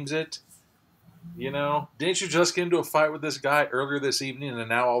claims it, didn't you just get into a fight with this guy earlier this evening and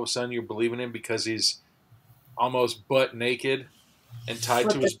now all of a sudden you're believing him because he's almost butt naked and tied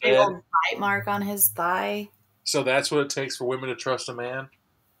With to the his big bed? old bite mark on his thigh. So that's what it takes for women to trust a man?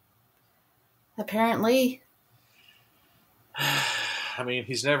 Apparently. I mean,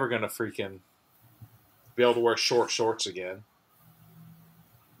 he's never going to freaking be able to wear short shorts again.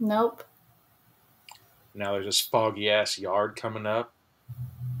 Nope. Now there's this foggy-ass yard coming up.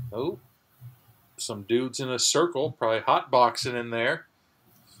 Oh, some dudes in a circle, probably hotboxing in there.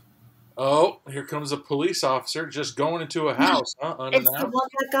 Oh, here comes a police officer just going into a house, It's the unannounced. one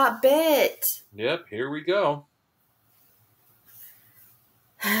that got bit. Yep, here we go.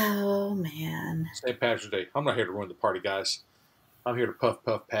 Oh, man. St. Patrick's Day. I'm not here to ruin the party, guys. I'm here to puff,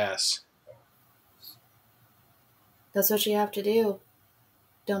 puff, pass. That's what you have to do.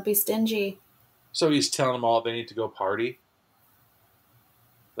 Don't be stingy. So he's telling them all they need to go party.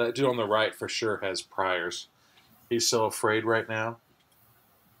 That dude on the right for sure has priors. He's so afraid right now.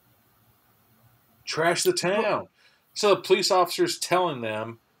 Trash the town. So the police officer's telling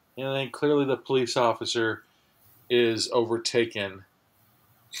them, and then clearly the police officer is overtaken.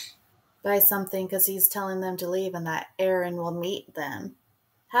 By something because he's telling them to leave and that Aaron will meet them.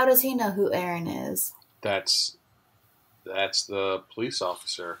 How does he know who Aaron is? That's the police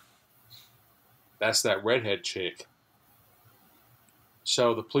officer. That's that redhead chick.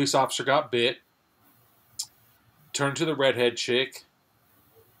 So the police officer got bit, turned to the redhead chick,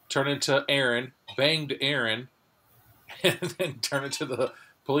 turned into Aaron, banged Aaron, and then turned into the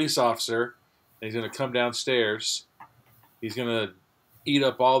police officer. And he's going to come downstairs. He's going to eat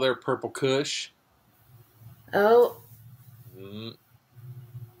up all their purple kush. Oh,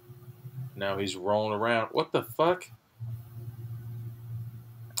 Now he's rolling around. What the fuck?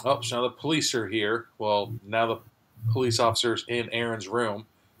 Oh, so now the police are here. Well, now the police officer's in Aaron's room.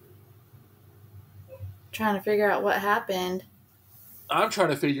 trying to figure out what happened. I'm trying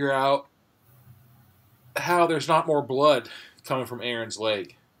to figure out how there's not more blood coming from Aaron's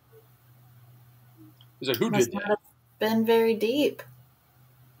leg. He's like, who Must did not that? have been very deep.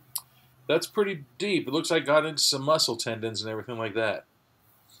 That's pretty deep. It looks like got into some muscle tendons and everything like that.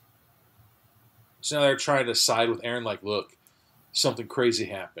 So now they're trying to side with Aaron, like, look, something crazy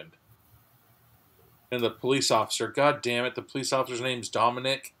happened. And the police officer, god damn it, the police officer's name's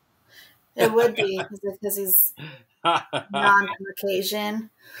Dominic. It would be because he's non-Caucasian.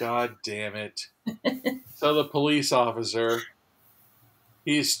 God damn it. So the police officer,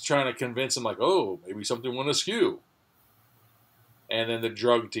 he's trying to convince him, like, oh, maybe something went askew. And then the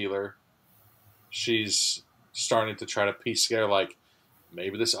drug dealer, she's starting to try to piece together, like,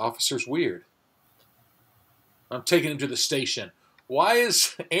 maybe this officer's weird. I'm taking him to the station. Why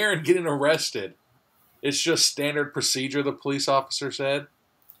is Aaron getting arrested? It's just standard procedure, the police officer said.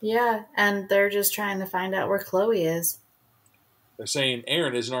 Yeah, and they're just trying to find out where Chloe is. They're saying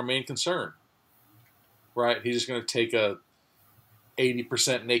Aaron isn't our main concern. Right? He's just going to take a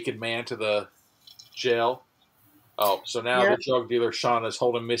 80% naked man to the jail. Oh, so now the drug dealer, Shauna, is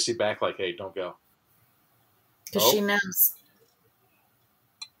holding Missy back like, hey, don't go. Because she knows.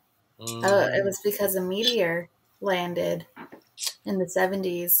 Oh, it was because a meteor landed in the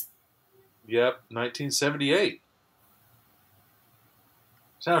 70s. Yep, 1978.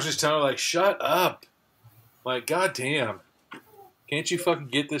 So now she's telling her, like, shut up. Like, goddamn. Can't you fucking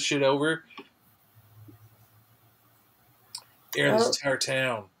get this shit over? Air this entire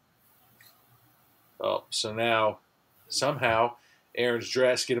town. Oh, so now, somehow, Aaron's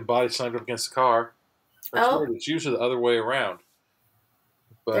dress getting body slammed up against the car. It's usually the other way around.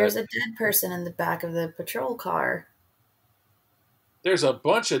 But there's a dead person in the back of the patrol car. There's a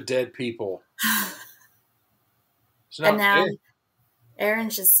bunch of dead people. And now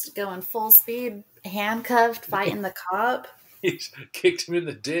Aaron's just going full speed, handcuffed, fighting the cop. He's kicked him in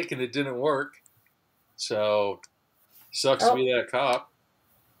the dick and it didn't work. So, sucks to be that cop.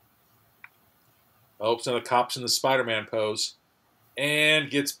 Oh, so the cop's in the Spider-Man pose. And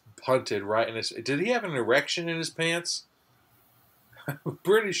gets punted right in his... Did he have an erection in his pants? I'm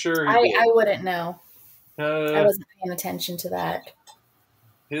pretty sure he did. I wouldn't know. I wasn't paying attention to that.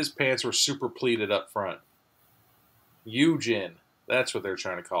 His pants were super pleated up front. Eugen. That's what they're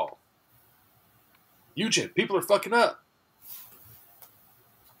trying to call. Eugen, people are fucking up.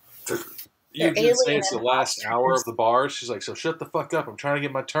 Eugen says the last hour of the bars. She's like, so shut the fuck up. I'm trying to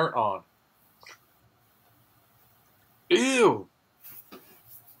get my turn on. Ew.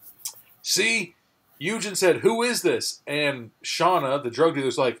 See? Eugen said, who is this? And Shauna, the drug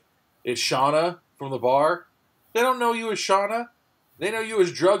dealer's like, it's Shauna from the bar. They don't know you as Shauna. They know you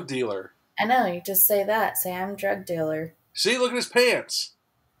as drug dealer. I know. You just say that. Say, I'm drug dealer. See? Look at his pants.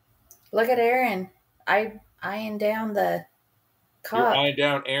 Look at Aaron. Eyeing down the cop. You're eyeing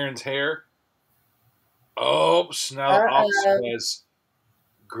down Aaron's hair? Oops. Now the officer has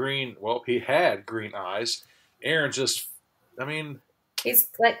green... Well, he had green eyes. Aaron just... I mean... He's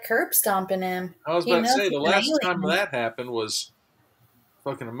like curb stomping him. I was about to say, the last time that happened was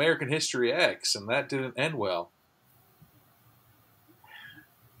fucking American History X, and that didn't end well.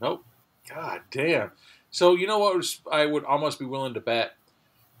 Nope. God damn. So, you know what I would almost be willing to bet?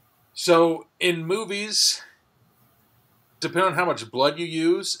 So, in movies, depending on how much blood you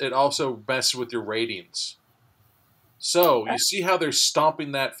use, it also messes with your ratings. So, you see how they're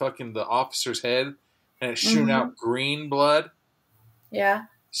stomping that fucking the officer's head, and it's shooting out green blood? Yeah.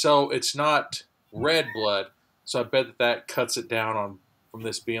 So it's not red blood. So I bet that cuts it down on from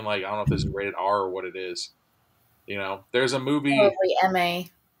this being like, I don't know if this is rated R or what it is. You know, there's a movie. Probably MA.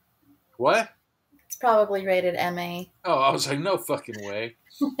 What? It's probably rated MA. Oh, I was like, no fucking way.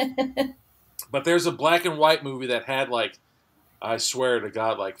 But there's a black and white movie that had like, I swear to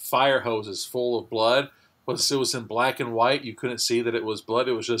God, like fire hoses full of blood. But it was in black and white. You couldn't see that it was blood.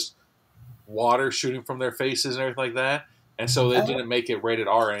 It was just water shooting from their faces and everything like that. And so they didn't make it rated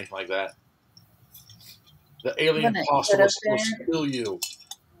R or anything like that. The alien possible will kill you.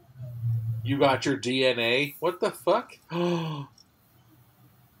 You got your DNA? What the fuck? Oh,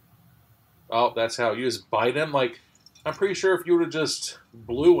 that's how you just bite him? Like, I'm pretty sure if you would have just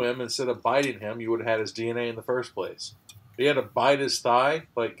blew him instead of biting him, you would have had his DNA in the first place. He had to bite his thigh?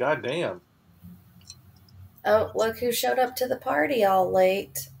 Like, goddamn. Oh, look who showed up to the party all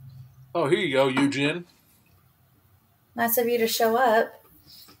late. Oh, here you go, Eugen. Nice of you to show up.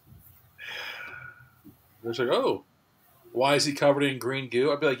 They're like, oh, why is he covered in green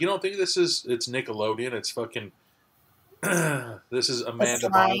goo? I'd be like, you don't think it's Nickelodeon? It's fucking, this is Amanda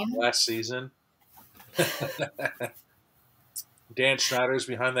Bynes slime. last season. Dan Schneider's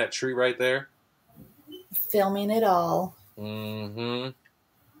behind that tree right there. Filming it all. Mm-hmm.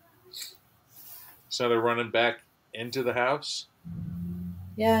 So they're running back into the house?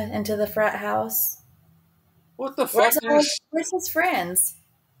 Yeah, into the frat house. What the fuck? Where's his friends?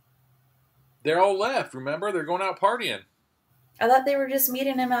 They're all left, remember? They're going out partying. I thought they were just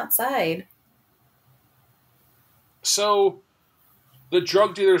meeting him outside. So, the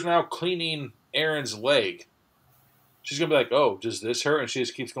drug dealer's now cleaning Aaron's leg. She's going to be like, oh, does this hurt? And she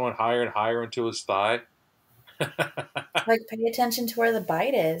just keeps going higher and higher into his thigh. Like, pay attention to where the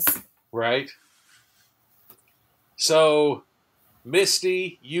bite is. Right? So,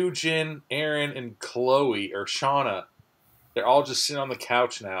 Misty, Eugen, Aaron, and Chloe, or Shauna, they're all just sitting on the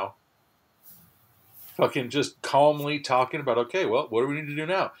couch now. Fucking just calmly talking about, okay, well, what do we need to do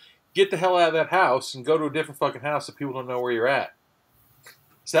now? Get the hell out of that house and go to a different fucking house so people don't know where you're at.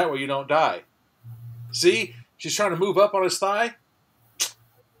 Is that way you don't die? See? She's trying to move up on his thigh?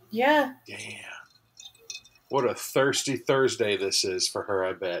 Yeah. Damn. What a thirsty Thursday this is for her,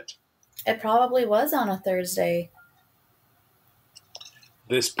 I bet. It probably was on a Thursday.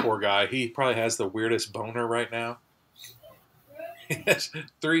 This poor guy, he probably has the weirdest boner right now. He has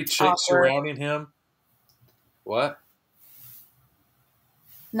 3 chicks surrounding him. What?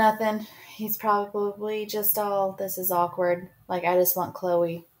 Nothing. He's probably just all, this is awkward. Like, I just want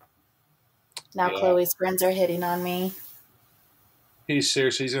Chloe. Now Chloe's friends are hitting on me. He's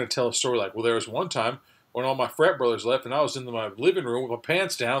going to tell a story like, well, there was one time when all my frat brothers left and I was in my living room with my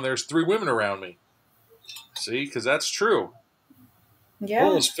pants down. There's 3 women around me. See? Because that's true. Yeah.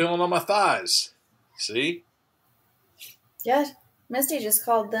 Bull's filling on my thighs. See? Yeah. Misty just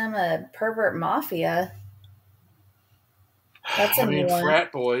called them a pervert mafia. That's a new one.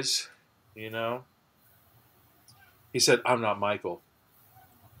 Frat boys, you know. He said, I'm not Michael.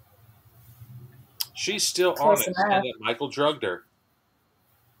 She's still Close on it, enough. and that Michael drugged her.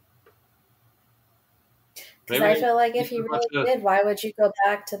 Because I feel like if he really did, why would you go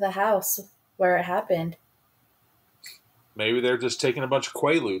back to the house where it happened? Maybe they're just taking a bunch of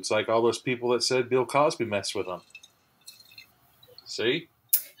Quaaludes, like all those people that said Bill Cosby messed with them. See?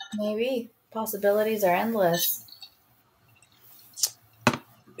 Maybe. Possibilities are endless.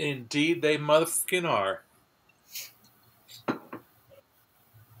 Indeed, they motherfucking are.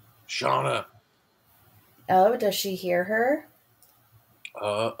 Shauna. Oh, does she hear her?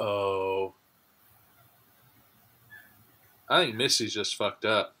 Uh-oh. I think Missy's just fucked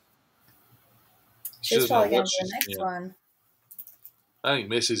up. She's probably going to be the next one. I think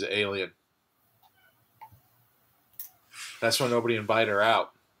Missy's an alien. That's why nobody invited her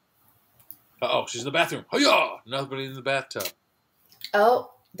out. Uh-oh, she's in the bathroom. Hi-yah! Nobody in the bathtub.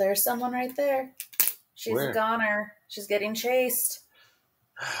 Oh, there's someone right there. She's Where? a goner. She's getting chased.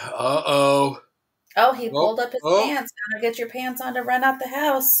 Uh-oh. Oh, he pulled up his pants. Gotta get your pants on to run out the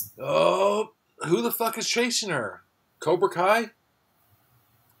house. Oh, who the fuck is chasing her? Cobra Kai?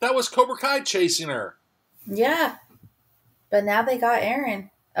 That was Cobra Kai chasing her. Yeah. But now they got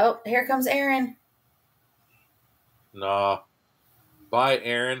Aaron. Oh, here comes Aaron. Nah. Bye,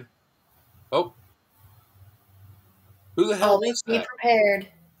 Aaron. Oh. Who the hell was that? Be prepared.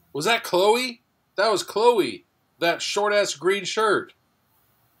 Was that Chloe? That was Chloe. That short-ass green shirt.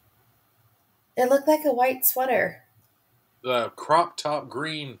 It looked like a white sweater. The crop top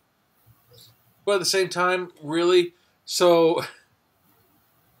green. But at the same time, really? So,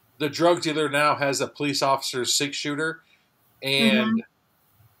 the drug dealer now has a police officer's 6-shooter and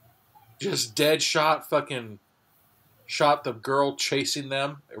just dead shot fucking shot the girl chasing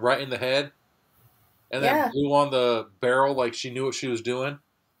them right in the head and then blew on the barrel like she knew what she was doing.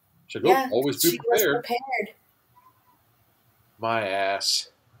 She's like, oh, always be prepared. Was prepared. My ass.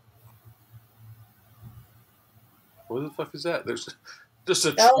 What the fuck is that? There's just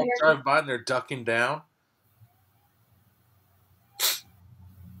a truck driving by and they're ducking down.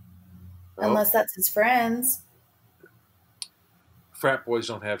 Unless that's his friends. Frat boys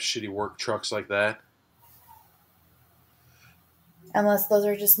don't have shitty work trucks like that. Unless those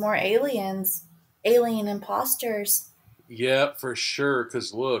are just more aliens. Alien imposters. Yeah, for sure.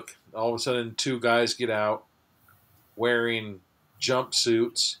 Because look, all of a sudden 2 guys get out wearing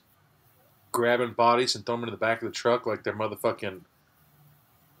jumpsuits, grabbing bodies and throwing them in the back of the truck like they're motherfucking...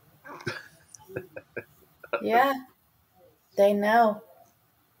 Yeah. They know.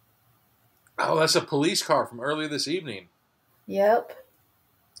 Oh, that's a police car from earlier this evening. Yep.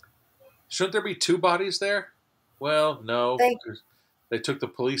 Shouldn't there be 2 bodies there? Well, no, They, because they took the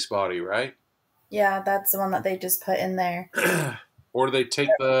police body, right? yeah, that's the one that they just put in there. Or did they take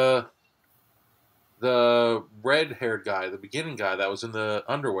the red-haired guy, the beginning guy that was in the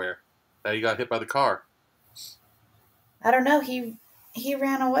underwear that he got hit by the car? I don't know. He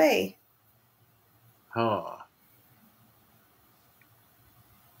ran away. Huh.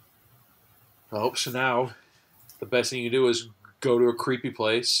 I hope so. Now, the best thing you can do is go to a creepy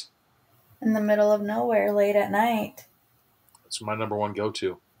place. In the middle of nowhere, late at night. That's my number one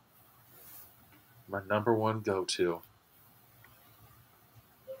go-to. My number one go-to.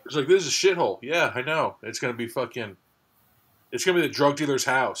 It's like, this is a shithole. Yeah, I know. It's going to be fucking... It's going to be the drug dealer's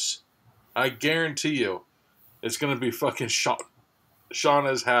house. I guarantee you. It's going to be fucking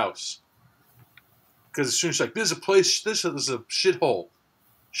Shauna's house. Because as soon as she's like, this is a place... This is a shithole.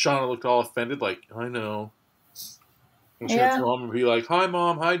 Shauna looked all offended, like, I know. And she's going to come home and be like, hi,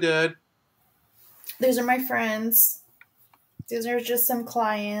 Mom. Hi, Dad. These are my friends. These are just some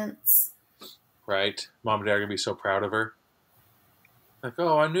clients. Right? Mom and Dad are going to be so proud of her. Like,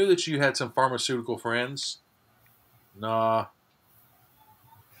 oh, I knew that you had some pharmaceutical friends. Nah.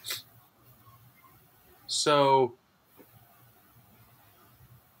 So,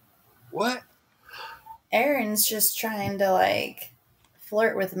 what? Aaron's just trying to, like,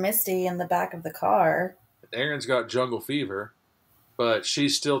 flirt with Misty in the back of the car. Aaron's got jungle fever, but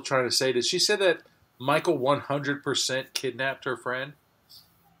she's still trying to say, did she say that Michael 100% kidnapped her friend?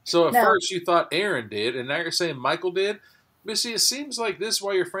 So at first you thought Aaron did, and now you're saying Michael did? Missy, it seems like this is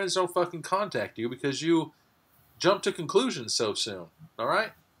why your friends don't fucking contact you, because you jump to conclusions so soon. All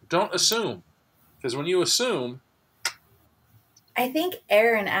right? Don't assume. Because when you assume... I think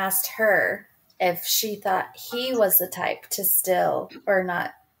Aaron asked her if she thought he was the type to steal or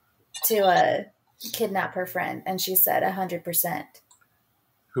not to kidnap her friend, and she said 100%.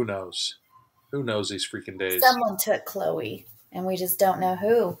 Who knows? Who knows these freaking days? Someone took Chloe, and we just don't know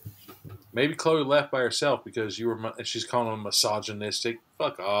who. Maybe Chloe left by herself because she's calling him misogynistic.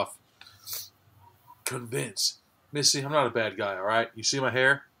 Fuck off. Convince. Missy, I'm not a bad guy, all right? You see my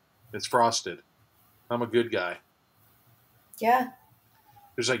hair? It's frosted. I'm a good guy. Yeah.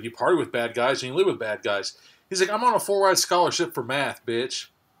 There's like, you party with bad guys and you live with bad guys. He's like, I'm on a full-ride scholarship for math, bitch.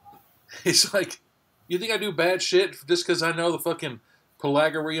 He's like, you think I do bad shit just because I know the fucking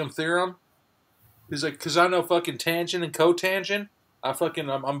Pythagorean theorem? He's like, because I know fucking tangent and cotangent? I'm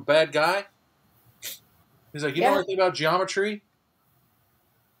a bad guy? He's like, you know anything about geometry?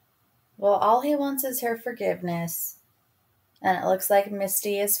 Well, all he wants is her forgiveness. And it looks like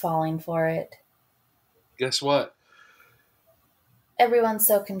Misty is falling for it. Guess what? Everyone's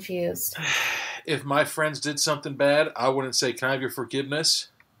so confused. If my friends did something bad, I wouldn't say, can I have your forgiveness?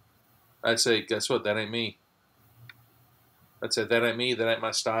 I'd say, guess what? That ain't me. I'd say, that ain't me. That ain't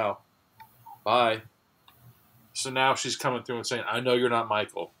my style. Bye. So now she's coming through and saying, I know you're not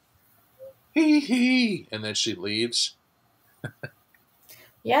Michael. Hee hee. And then she leaves.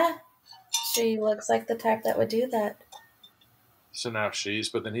 Yeah. She looks like the type that would do that. So now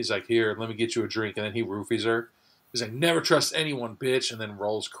but then he's like, here, let me get you a drink. And then he roofies her. He's like, never trust anyone, bitch. And then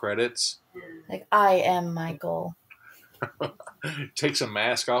rolls credits. Like, I am Michael. Takes a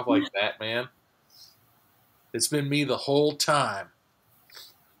mask off like Batman. It's been me the whole time.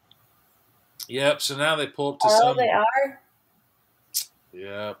 Yep, so now they pull up to some... Oh, they are?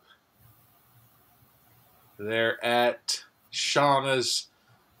 Yep. They're at Shauna's...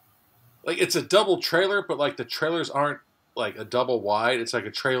 Like, it's a double trailer, but, like, the trailers aren't, like, a double wide. It's like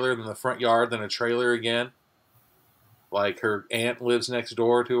a trailer, then the front yard, then a trailer again. Like, her aunt lives next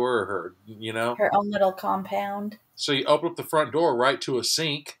door to her, or her, you know? Her own little compound. So you open up the front door right to a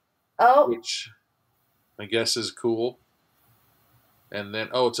sink. Oh. Which I guess is cool. And then,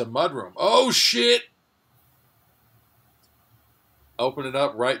 it's a mudroom. Oh, shit! Open it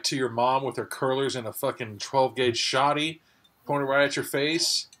up right to your mom with her curlers and a fucking 12-gauge shotty pointed right at your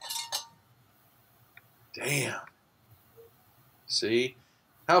face. Damn. See?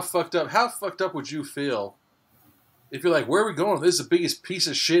 How fucked up would you feel if you're like, where are we going? This is the biggest piece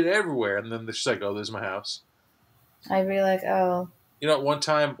of shit everywhere. And then she's like, oh, this is my house. I'd be like, oh. You know, one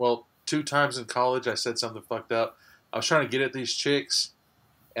time, 2 times in college, I said something fucked up. I was trying to get at these chicks,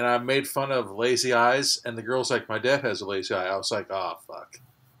 and I made fun of lazy eyes, and the girl's like, my dad has a lazy eye. I was like, oh, fuck.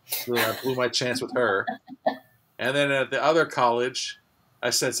 So I blew my chance with her. And then at the other college,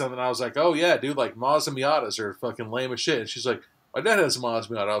 I said something, I was like, oh, yeah, dude, like, Mazda Miatas are fucking lame as shit. And she's like, my dad has a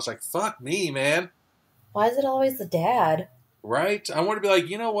Mazda Miata. I was like, fuck me, man. Why is it always the dad? Right? I want to be like,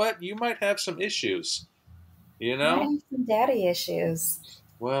 you know what? You might have some issues. You know? I have some daddy issues.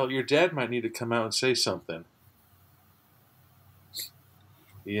 Well, your dad might need to come out and say something.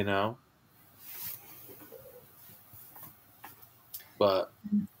 You know? But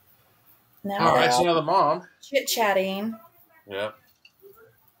Now all they're right, so all now the mom. chit-chatting. Yeah.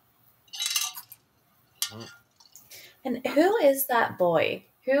 And who is that boy?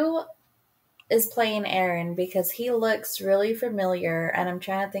 Who is playing Aaron? Because he looks really familiar, and I'm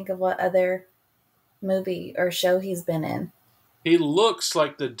trying to think of what other movie or show he's been in. He looks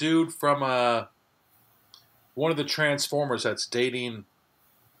like the dude from one of the Transformers that's dating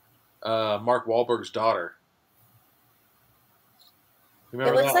Mark Wahlberg's daughter. You It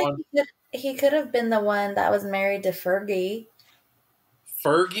remember looks that like one? he could have been the one that was married to Fergie.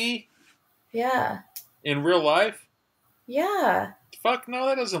 Fergie Yeah. in real life? Yeah. Fuck no,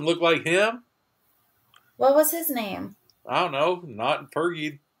 that doesn't look like him. What was his name? I don't know. Not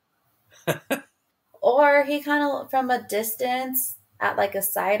Fergie. Or he kind of, from a distance, at like a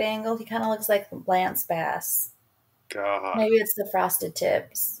side angle, he kind of looks like Lance Bass. God. Maybe it's the frosted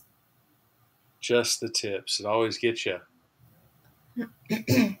tips. Just the tips. It always gets you.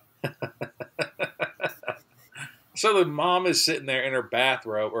 So the mom is sitting there in her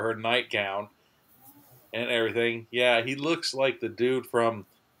bathrobe or her nightgown and everything. Yeah, he looks like the dude from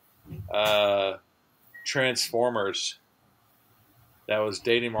Transformers that was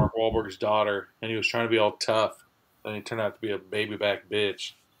dating Mark Wahlberg's daughter, and he was trying to be all tough, and he turned out to be a baby back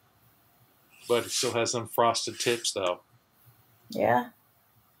bitch. But he still has some frosted tips, though. Yeah.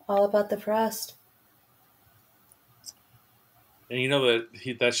 All about the frost. And you know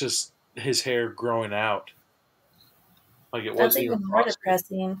that that's just his hair growing out. Like it That's wasn't even even more frosted.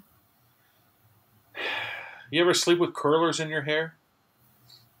 depressing. You ever sleep with curlers in your hair?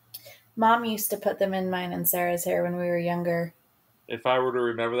 Mom used to put them in mine and Sarah's hair when we were younger. If I were to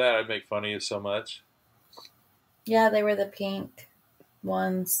remember that, I'd make fun of you so much. Yeah, they were the pink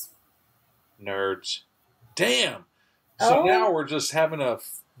ones. Nerds. Damn! So now we're just having a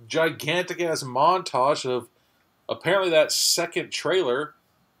gigantic ass montage of apparently that second trailer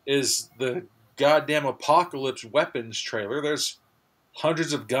is the goddamn apocalypse weapons trailer. There's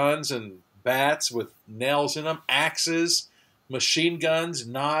hundreds of guns and bats with nails in them, axes, machine guns,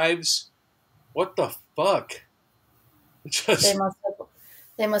 knives. What the fuck? Just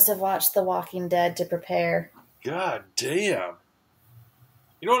They must have watched The Walking Dead to prepare. God damn.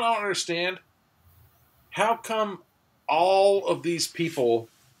 You know what I don't understand? How come all of these people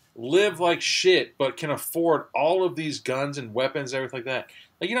live like shit but can afford all of these guns and weapons and everything like that?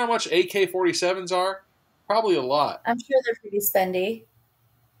 Like, you know how much AK-47s are? Probably a lot. I'm sure they're pretty spendy.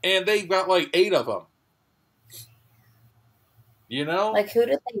 And they got like 8 of them. You know? Like, who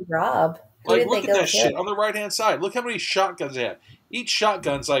did they rob? Who Like, did look they at go that kill? shit on the right-hand side. Look how many shotguns they have. Each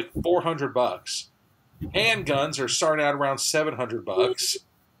shotgun's like $400. Handguns are starting out around $700.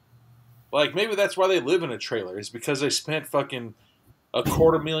 Like, maybe that's why they live in a trailer. Is because they spent fucking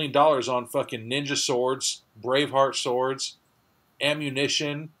 $250,000 on fucking ninja swords, Braveheart swords,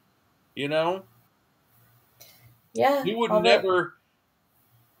 ammunition, you know? Yeah. You would never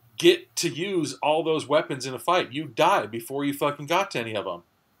get to use all those weapons in a fight. You die before you fucking got to any of them.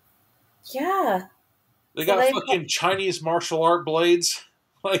 Yeah. They got fucking Chinese martial art blades.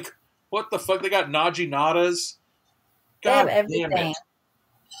 Like, what the fuck? They got Naji Nadas. They have God everything. damn it.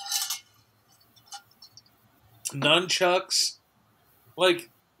 Nunchucks. Like,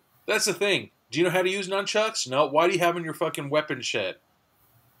 that's the thing. Do you know how to use nunchucks? No. Why do you have them in your fucking weapon shed?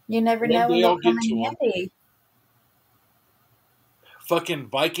 You never One know day when I'll they'll come get to in 'em. handy. Fucking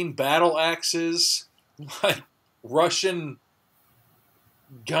Viking battle axes. Like, Russian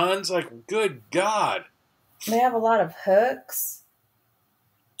guns. Like, good God. They have a lot of hooks.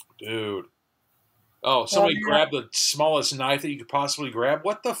 Dude. Oh, somebody grabbed the smallest knife that you could possibly grab?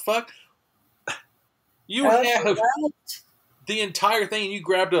 What the fuck? You have the entire thing and you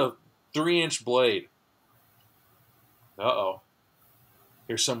grabbed a 3-inch blade. Uh-oh.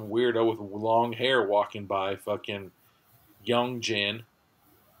 Here's some weirdo with long hair walking by, fucking Young Jin.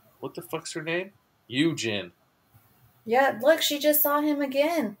 What the fuck's her name? Eugene. Yeah, look, she just saw him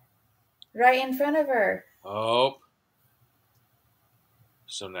again. Right in front of her. Oh.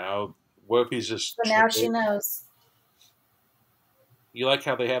 So now, what if he's just... So now she knows. You like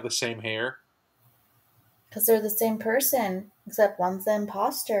how they have the same hair? Because they're the same person, except one's the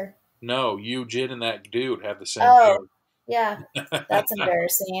imposter. No, Eugene and that dude have the same hair. Yeah. That's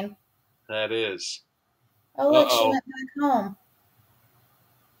embarrassing. That is. Oh, look, she went back home.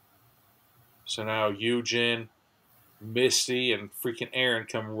 So now Eugene, Misty, and freaking Aaron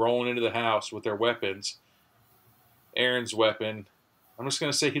come rolling into the house with their weapons. Aaron's weapon, I'm just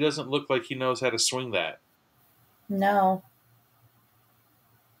going to say he doesn't look like he knows how to swing that. No.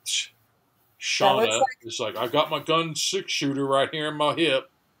 Shauna is like, I got my gun 6-shooter right here in my hip.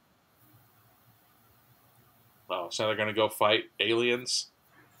 Oh, so they're gonna go fight aliens?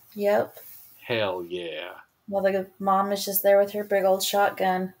 Yep. Hell yeah. Well, the mom is just there with her big old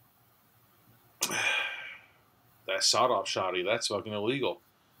shotgun. That sawed-off shotty, that's fucking illegal.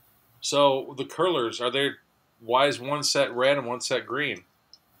 So the curlers, are they? Why is one set red and one set green?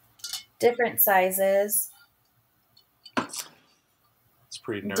 Different sizes, It's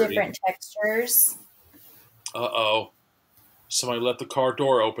pretty nerdy. different textures. Uh-oh. Somebody left the car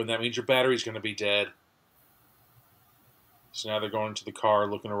door open. That means your battery's going to be dead. So now they're going to the car,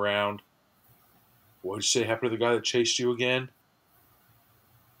 looking around. What did you say happened to the guy that chased you again?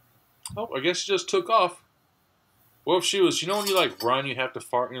 Oh, I guess he just took off. What if she was, when you like run, you have to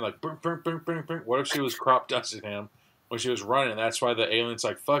fart, and you're like, burn, burn, burn, burn, burn. What if she was crop dusting him when she was running? That's why the alien's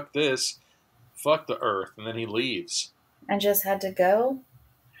like, fuck this, fuck the earth, and then he leaves. And just had to go?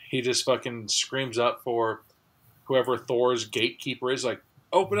 He just fucking screams up for whoever Thor's gatekeeper is, like,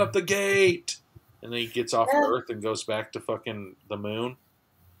 open up the gate! And then he gets off Earth and goes back to fucking the moon.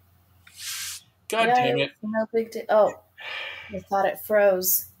 God damn it. No big deal. Oh, I thought it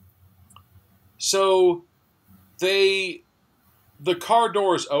froze. So, the car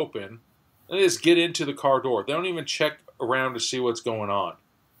door is open. And they just get into the car door. They don't even check around to see what's going on.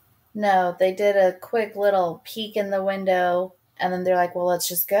 No, they did a quick little peek in the window, and then they're like, well, let's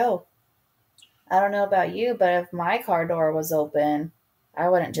just go. I don't know about you, but if my car door was open, I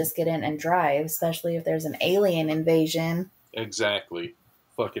wouldn't just get in and drive, especially if there's an alien invasion. Exactly.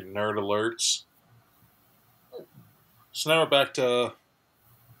 Fucking nerd alerts. So now we're back to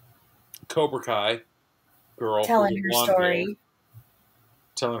Cobra Kai girl. Telling her story. Hair,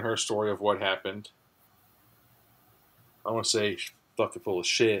 telling her story of what happened. I want to say fucking full of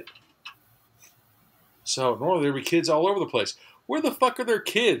shit. So normally there would be kids all over the place. Where the fuck are their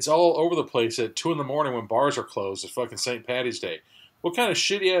kids all over the place at 2 a.m. when bars are closed? It's fucking St. Patty's Day. What kind of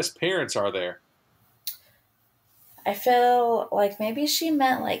shitty ass parents are there? I feel like maybe she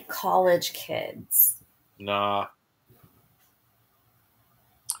meant like college kids. Nah.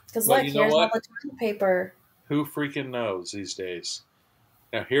 Because look, here's all the toilet paper. Who freaking knows these days?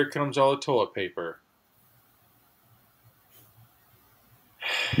 Now here comes all the toilet paper.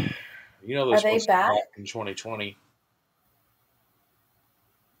 You know they're supposed to come in 2020.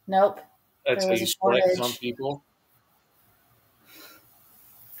 Nope. That's how you flex on people.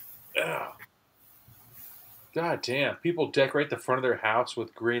 Oh. God damn. People decorate the front of their house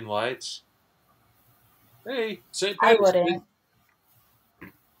with green lights. Hey, St. Patty's I wouldn't.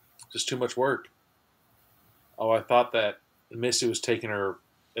 Just too much work. Oh, I thought that Missy was taking her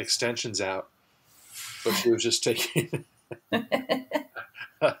extensions out, but she was just taking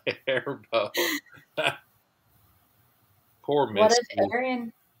a hair bow. Poor Missy.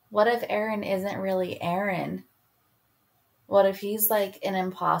 What if Aaron isn't really Aaron? What if he's like an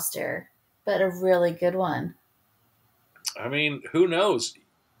imposter, but a really good one? I mean, who knows?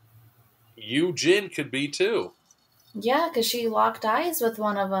 Jin could be too. Yeah, because she locked eyes with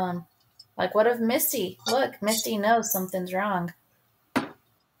one of them. Like, what if Misty? Look, Misty knows something's wrong.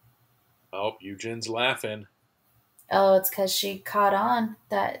 Oh, Jin's laughing. Oh, it's because she caught on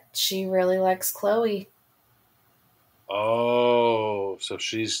that she really likes Chloe. Oh, so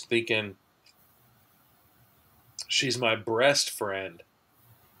she's thinking she's my breast friend.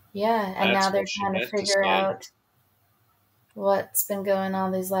 Yeah, and now they're trying to figure out what's been going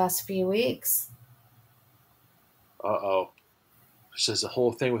on these last few weeks. Uh-oh. Says the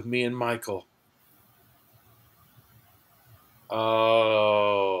whole thing with me and Michael.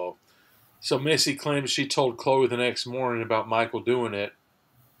 Oh. So Missy claims she told Chloe the next morning about Michael doing it,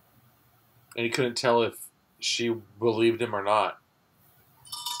 and he couldn't tell if she believed him or not.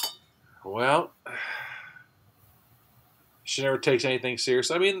 Well, she never takes anything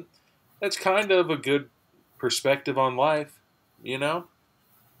serious. I mean, that's kind of a good perspective on life, you know?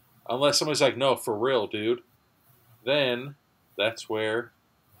 Unless somebody's like, no, for real, dude. Then that's where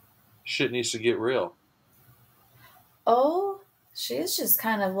shit needs to get real. Oh, she's just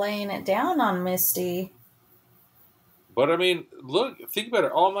kind of laying it down on Misty. But I mean, look, think about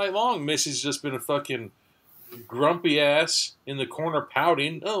it. All night long, Missy's just been a fucking grumpy ass in the corner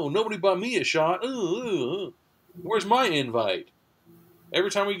pouting. Oh, nobody bought me a shot. Where's my invite?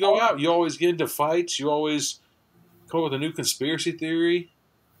 Every time we go out, you always get into fights. You always come up with a new conspiracy theory.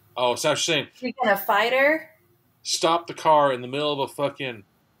 Oh, it's not saying. You gonna fight her? Stop the car in the middle of a fucking...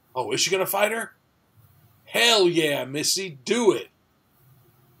 Oh, is she going to fight her? Hell yeah, Missy, do it.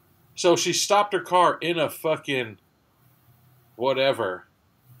 So she stopped her car in a fucking... whatever.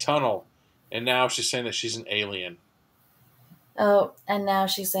 Tunnel. And now she's saying that she's an alien. Oh, and now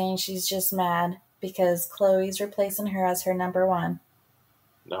she's saying she's just mad because Chloe's replacing her as her number one.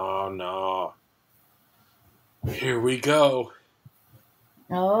 No. Here we go.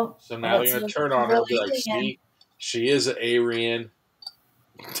 Oh, So now they're going to turn on her and be like, see, she is an Aryan.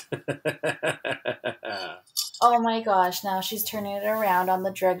 Oh my gosh, now she's turning it around on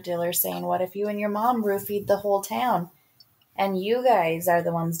the drug dealer saying, what if you and your mom roofied the whole town? And you guys are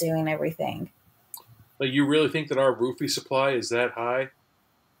the ones doing everything. Like, you really think that our roofie supply is that high?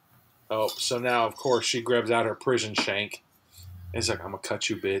 Oh, so now, of course, she grabs out her prison shank. And it's like, I'm going to cut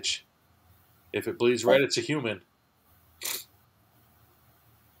you, bitch. If it bleeds red, it's a human.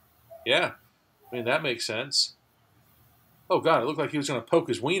 Yeah. I mean, that makes sense. Oh, God, it looked like he was going to poke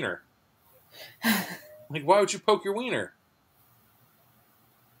his wiener. Like, why would you poke your wiener?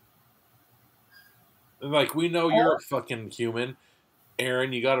 And like, we know you're a fucking human.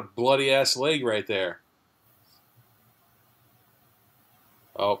 Aaron, you got a bloody-ass leg right there.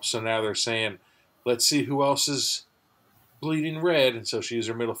 Oh, so now they're saying, let's see who else is bleeding red. And so she used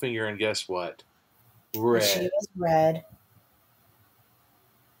her middle finger, and guess what? Red. She was red.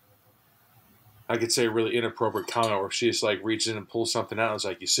 I could say a really inappropriate comment where she just like reaches in and pulls something out and is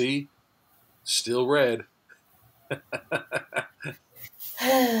like, you see? Still red.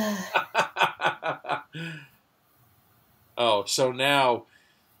 Oh, so now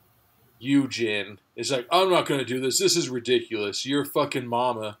Eugen is like, I'm not going to do this. This is ridiculous. You're fucking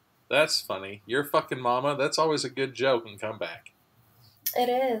mama. That's funny. You're fucking mama. That's always a good joke and comeback. It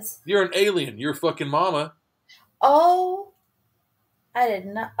is. You're an alien. You're fucking mama. Oh, I did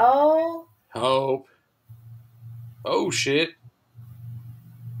not. Oh. Hope. Oh, shit.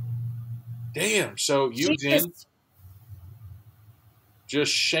 Damn. So Eugen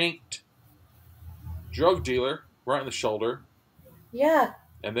just shanked drug dealer right in the shoulder. Yeah.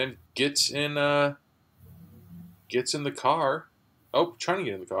 And then gets in the car. Oh, trying to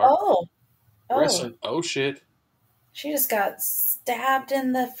get in the car. Oh. Wrestling. Oh, shit. She just got stabbed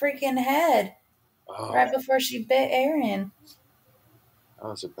in the freaking head right before she bit Aaron. I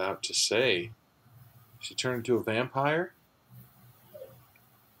was about to say, she turned into a vampire?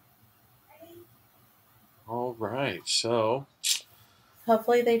 All right, so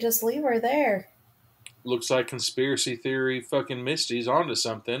hopefully they just leave her there. Looks like conspiracy theory fucking Misty's onto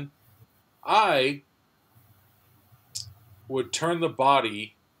something. I would turn the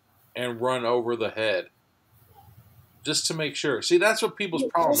body and run over the head. Just to make sure. See, that's what people's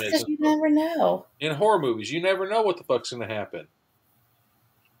problem is. You never know. In horror movies, you never know what the fuck's going to happen.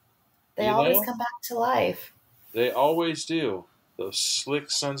 They always come back to life. They always do. Those slick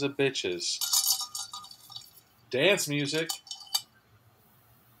sons of bitches. Dance music.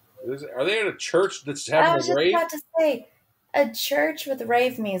 Are they at a church that's having a rave? I was just about to say, a church with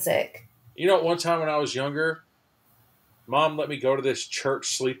rave music. You know, one time when I was younger, Mom let me go to this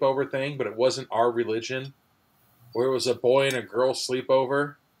church sleepover thing, but it wasn't our religion. Where it was a boy and a girl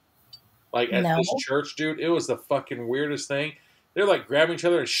sleepover. Like, at this church, dude, it was the fucking weirdest thing. They're, like, grabbing each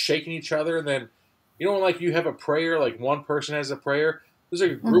other and shaking each other, and then, you know when, like, you have a prayer, like, one person has a prayer? There's,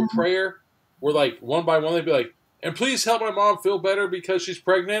 like, a group prayer where, like, one by one, they'd be like, and please help my mom feel better because she's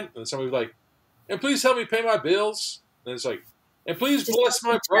pregnant. And somebody's like, and please help me pay my bills. And it's like, and please bless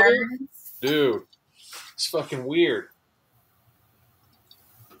my brother. Dude, it's fucking weird.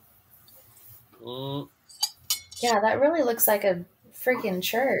 Yeah, that really looks like a freaking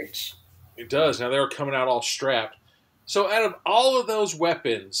church. It does. Now they're coming out all strapped. So out of all of those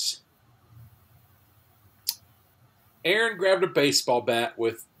weapons, Aaron grabbed a baseball bat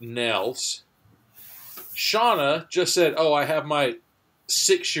with nails. Shauna just said, oh, I have my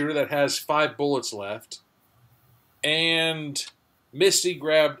 6-shooter that has 5 bullets left. And Misty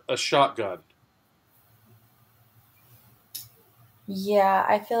grabbed a shotgun. Yeah,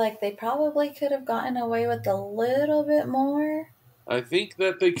 I feel like they probably could have gotten away with a little bit more. I think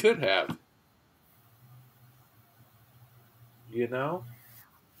that they could have. You know?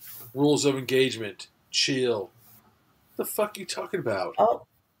 Rules of engagement. Chill. What the fuck are you talking about? Oh.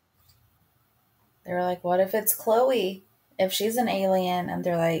 They were like, what if it's Chloe? If she's an alien? And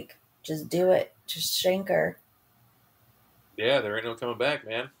they're like, just do it. Just shank her. Yeah, there ain't no coming back,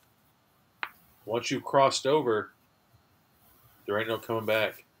 man. Once you've crossed over, there ain't no coming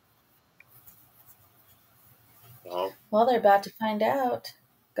back. Oh. Well, they're about to find out.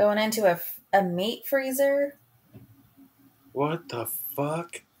 Going into a meat freezer. What the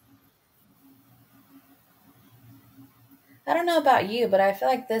fuck? I don't know about you, but I feel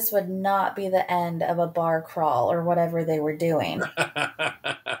like this would not be the end of a bar crawl or whatever they were doing.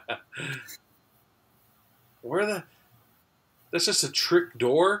 That's just a trick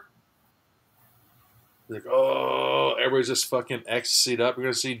door? Like, oh, everybody's just fucking ecstasied up. You're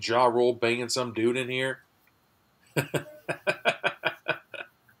going to see Ja Rule banging some dude in here.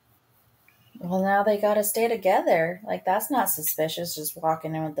 Well, now they gotta stay together. Like, that's not suspicious, just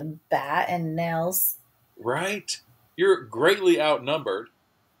walking in with a bat and nails. Right? You're greatly outnumbered.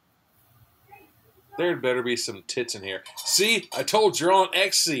 There'd better be some tits in here. See? I told you, you're on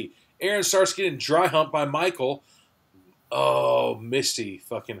ecstasy. Aaron starts getting dry humped by Michael. Oh, Misty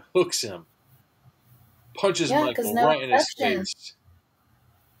fucking hooks him. Punches Michael right in his face.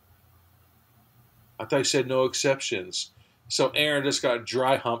 I thought you said no exceptions. So Aaron just got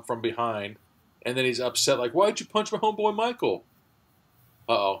dry humped from behind. And then he's upset, like, why'd you punch my homeboy Michael?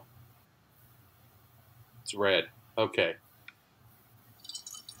 Uh-oh. It's red. Okay.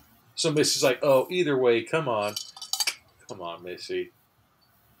 So Missy's like, oh, either way, come on. Come on, Missy.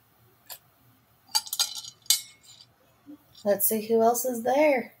 Let's see who else is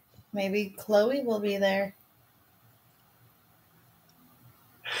there. Maybe Chloe will be there.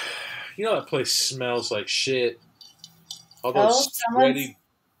 You know that place smells like shit. All those sweaty...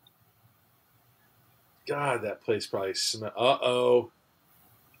 God, that place probably smells... Uh-oh.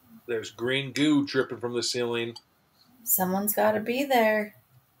 There's green goo dripping from the ceiling. Someone's got to be there.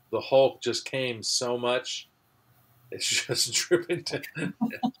 The Hulk just came so much. It's just dripping down.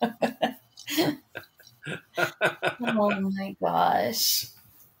 Oh my gosh.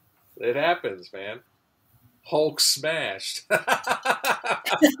 It happens, man. Hulk smashed.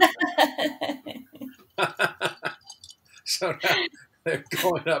 So now they're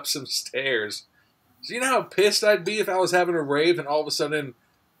going up some stairs. So you know how pissed I'd be if I was having a rave and all of a sudden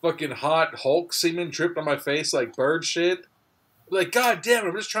fucking hot Hulk semen dripped on my face like bird shit? Like, God damn it,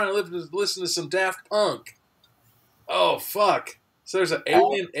 I'm just trying to listen to some Daft Punk. Oh, fuck. So there's an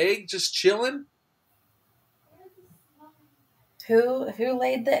alien egg just chilling? Who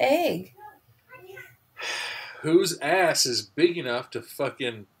laid the egg? Whose ass is big enough to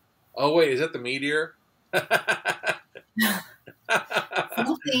fucking... Oh, wait, is that the meteor?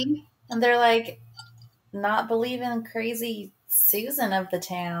 Something. And they're like, not believing crazy Susan of the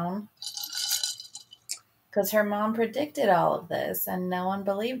town. Because her mom predicted all of this, and no one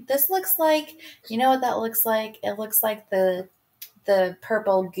believed. This looks like, you know what that looks like? It looks like the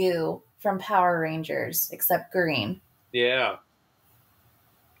purple goo from Power Rangers, except green. Yeah.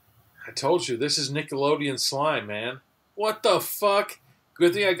 I told you, this is Nickelodeon slime, man. What the fuck?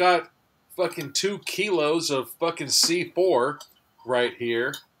 Good thing I got fucking 2 kilos of fucking C4 right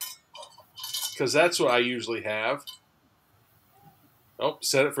here. Because that's what I usually have. Oh,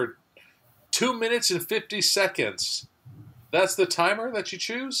 set it for 2 minutes and 50 seconds. That's the timer that you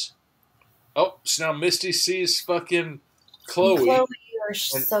choose? Oh, so now Misty sees fucking Chloe. Or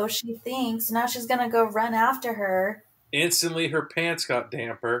so she thinks. Now she's going to go run after her. Instantly, her pants got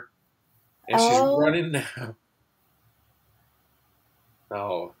damper. And she's running now.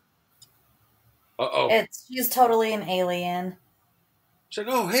 Oh. Uh-oh. She's totally an alien. She's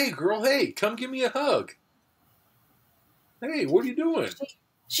like, oh, hey, girl, hey, come give me a hug. Hey, what are you doing?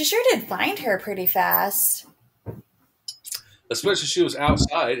 She sure did find her pretty fast. Especially she was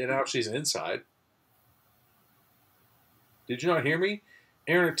outside, and now she's inside. Did you not hear me?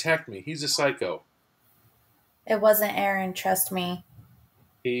 Aaron attacked me. He's a psycho. It wasn't Aaron, trust me.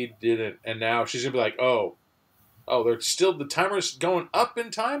 He didn't. And now she's going to be like, oh, they're still, the timer's going up in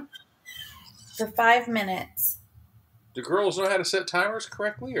time? For 5 minutes. Do girls know how to set timers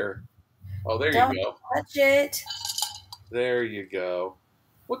correctly, or? Oh, there Don't you go. Touch it. There you go.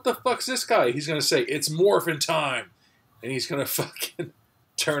 What the fuck's this guy? He's going to say, it's morphin' time. And he's going to fucking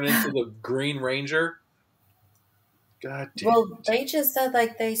turn into the Green Ranger. God damn. Well, they just said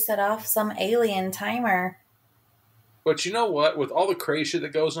like they set off some alien timer. But you know what? With all the crazy shit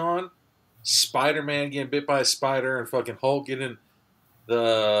that goes on, Spider-Man getting bit by a spider and fucking Hulk getting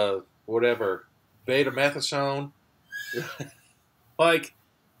the, whatever, beta-methasone. Like,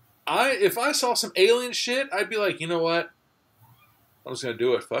 if I saw some alien shit, I'd be like, you know what? I'm just going to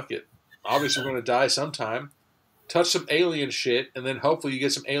do it. Fuck it. Obviously, we're going to die sometime. Touch some alien shit, and then hopefully you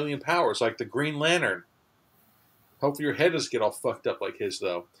get some alien powers, like the Green Lantern. Hopefully your head doesn't get all fucked up like his,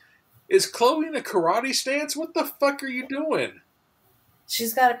 though. Is Chloe in a karate stance? What the fuck are you doing?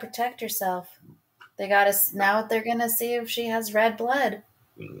 She's got to protect herself. They got to, now they're going to see if she has red blood.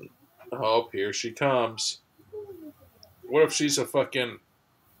 Oh, here she comes. What if she's a fucking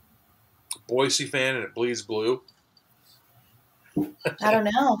Boise fan and it bleeds blue? I don't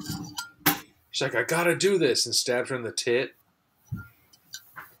know. She's like, I gotta do this, and stabs her in the tit.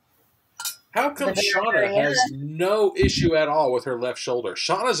 How come Shauna has no issue at all with her left shoulder?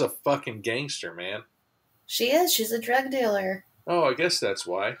 Shauna's a fucking gangster, man. She is. She's a drug dealer. Oh, I guess that's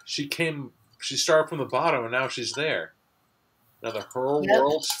why. She started from the bottom, and now she's there. Now the whole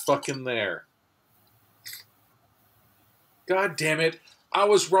world's fucking there. God damn it. I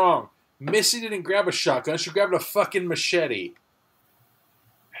was wrong. Missy didn't grab a shotgun. She grabbed a fucking machete.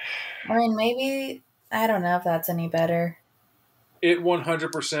 I mean, maybe, I don't know if that's any better. It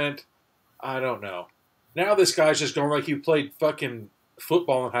 100%, I don't know. Now this guy's just going like he played fucking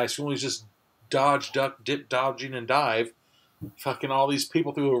football in high school. He's just dodge, duck, dip, dodging, and dive. Fucking all these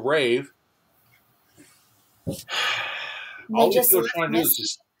people through a rave. They just left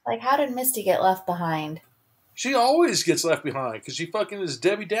Misty. Like, how did Misty get left behind? She always gets left behind because she fucking is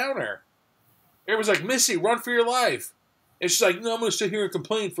Debbie Downer. Everyone's like, Missy, run for your life. And she's like, no, I'm going to sit here and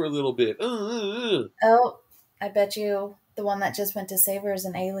complain for a little bit. Oh, I bet you the one that just went to save her is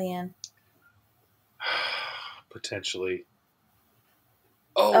an alien. Potentially.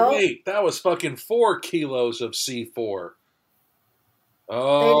 Oh, wait. That was fucking 4 kilos of C4.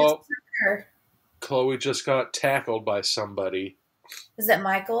 Oh. They just took her. Chloe just got tackled by somebody. Is it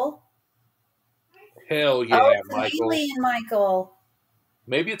Michael? Hell yeah, it's Michael. Alien Michael.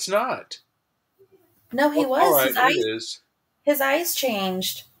 Maybe it's not. No, he was. All right, it is. His eyes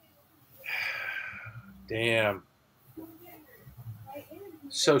changed. Damn.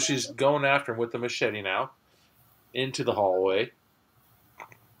 So she's going after him with the machete now. Into the hallway.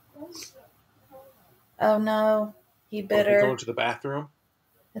 Oh no. He bit her. Going to the bathroom.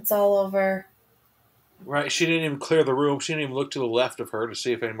 It's all over. Right, she didn't even clear the room. She didn't even look to the left of her to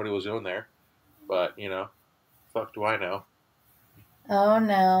see if anybody was in there. But, you know, fuck do I know. Oh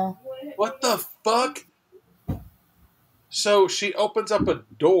no. What the fuck? So she opens up a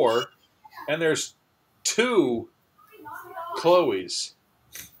door, and there's 2 Chloes.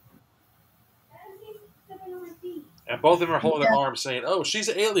 And both of them are holding their arms saying, oh, she's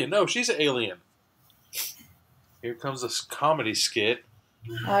an alien. No, she's an alien. Here comes this comedy skit.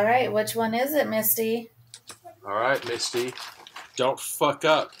 All right, which one is it, Misty? All right, Misty. Don't fuck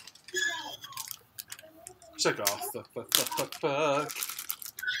up. It's like, oh, fuck.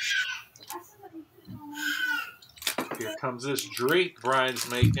 Here comes this drink Brian's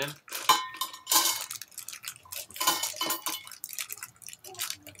making.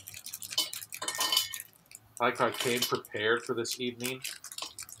 Like I came prepared for this evening.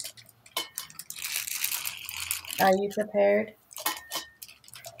 Are you prepared?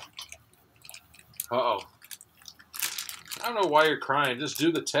 Uh-oh. I don't know why you're crying. Just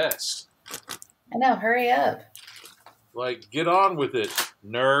do the test. I know. Hurry up. Like, get on with it,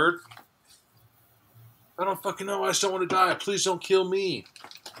 nerd. I don't fucking know. I just don't want to die. Please don't kill me.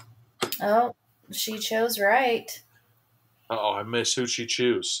 Oh, she chose right. Uh-oh, I missed who'd she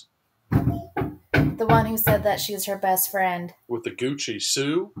choose. The one who said that she's her best friend. With the Gucci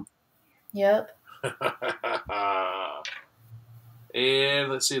Sue? Yep. And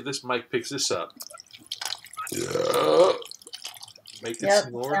let's see if this mic picks this up. Yeah. Make it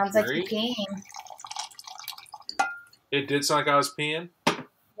some more. Sounds like you're peeing. It did sound like I was peeing?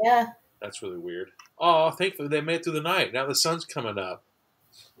 Yeah. That's really weird. Oh, thankfully they made it through the night. Now the sun's coming up.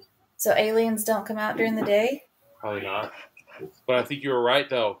 So aliens don't come out during the day? Probably not. But I think you were right,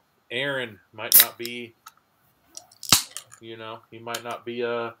 though. Aaron might not be, you know, he might not be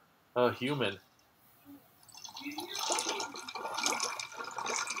a human.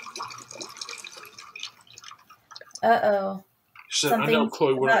 Uh-oh. She said, I know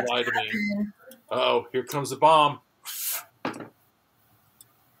Chloe wouldn't lie to me. Uh-oh, here comes the bomb.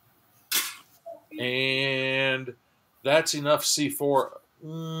 And that's enough C4.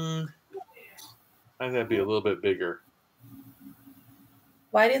 I think that'd be a little bit bigger.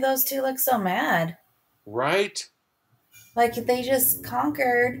 Why do those 2 look so mad? Right? Like they just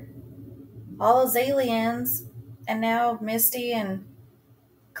conquered all those aliens, and now Misty and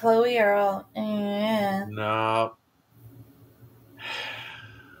Chloe are all, No.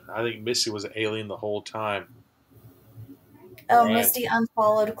 I think Misty was an alien the whole time. Oh, right. Misty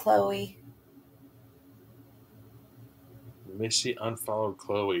unfollowed Chloe. Misty unfollowed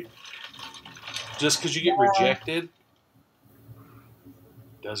Chloe. Just because you get rejected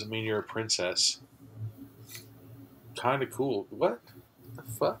doesn't mean you're a princess. Kind of cool. What the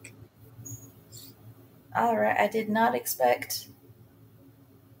fuck? All right, I did not expect.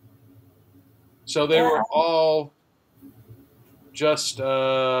 So they were all just, they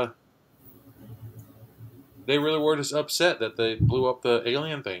really were just upset that they blew up the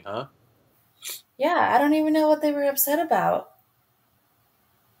alien thing, huh? Yeah, I don't even know what they were upset about.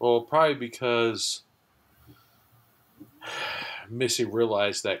 Well, probably because Missy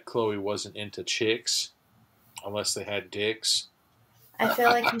realized that Chloe wasn't into chicks unless they had dicks. I feel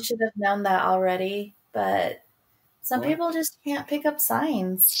like you should have known that already, but some people just can't pick up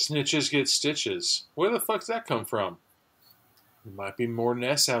signs. Snitches get stitches. Where the fuck's that come from? There might be more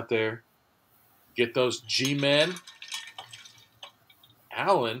nests out there. Get those G-men.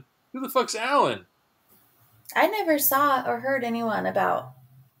 Alan? Who the fuck's Alan? I never saw or heard anyone about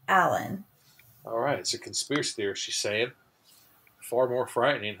Alan. All right, it's a conspiracy theorist, she's saying. Far more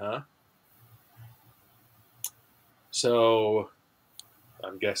frightening, huh? So,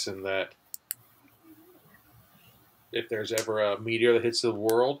 I'm guessing that if there's ever a meteor that hits the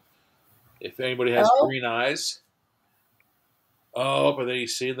world, if anybody has green eyes, but then you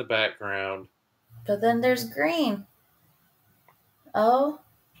see in the background. But then there's green. Oh.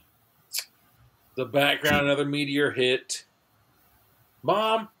 The background, another meteor hit.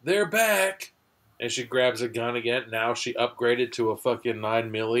 Mom, they're back. And she grabs a gun again. Now she upgraded to a fucking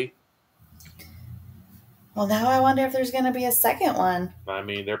 9 milli. Well, now I wonder if there's going to be a second one. I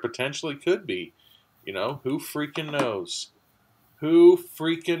mean, there potentially could be. You know, who freaking knows? Who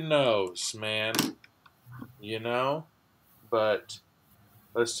freaking knows, man? You know? But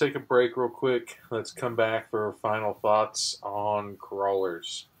let's take a break real quick. Let's come back for final thoughts on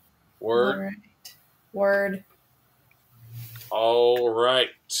Crawlers. Word? All right. Word. All right.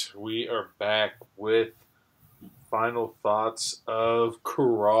 We are back with final thoughts of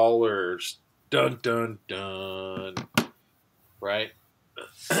Crawlers. Dun, dun, dun. Right?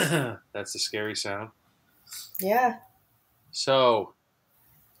 That's the scary sound. Yeah. So,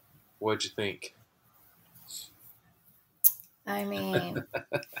 what'd you think? I mean,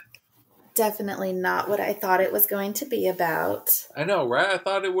 definitely not what I thought it was going to be about. I know, right? I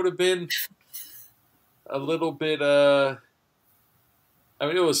thought it would have been a little bit, I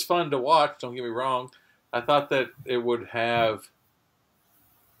mean, it was fun to watch, don't get me wrong. I thought that it would have,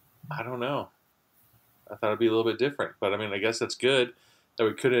 I don't know. I thought it'd be a little bit different. But, I mean, I guess that's good that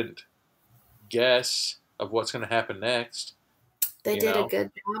we couldn't guess of what's going to happen next. They did a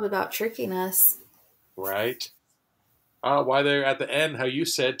good job about tricking us. Right? Why they're at the end, how you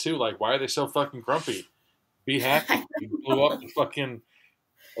said, too, like, why are they so fucking grumpy? Be happy. You blew up the fucking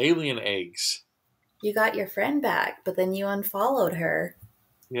alien eggs. You got your friend back, but then you unfollowed her.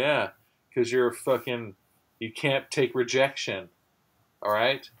 Yeah, because you're fucking, you can't take rejection. All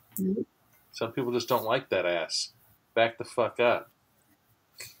right? Mm-hmm. Some people just don't like that ass. Back the fuck up.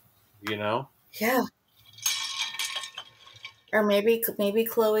 You know? Yeah. Or maybe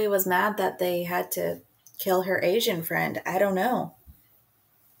Chloe was mad that they had to kill her Asian friend. I don't know.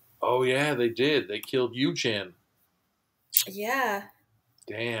 Oh, yeah, they did. They killed Eugen. Yeah.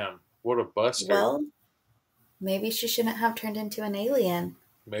 Damn. What a buster. Well, maybe she shouldn't have turned into an alien.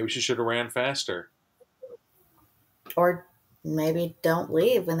 Maybe she should have ran faster. Or maybe don't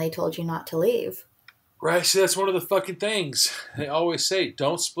leave when they told you not to leave. Right, see, that's one of the fucking things. They always say,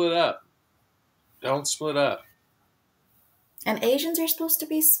 don't split up. Don't split up. And Asians are supposed to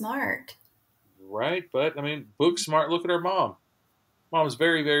be smart. Right, but, I mean, book smart. Look at her mom. Mom's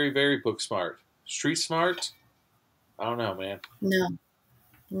very, very, very book smart. Street smart? I don't know, man.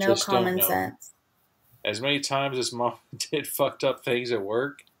 No Just common sense. As many times as mom did fucked up things at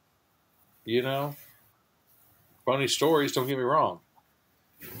work, you know? Funny stories, don't get me wrong.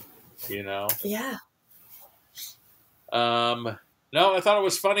 You know? Yeah. No, I thought it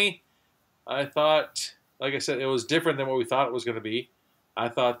was funny. I thought, like I said, it was different than what we thought it was going to be. I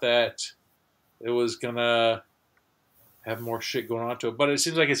thought that it was going to have more shit going on to it. But it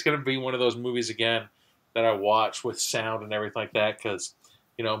seems like it's going to be one of those movies again that I watch with sound and everything like that because,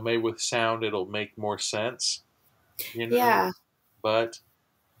 you know, maybe with sound it'll make more sense. You know? Yeah. But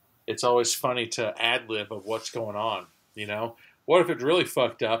it's always funny to ad-lib of what's going on, you know? What if it's really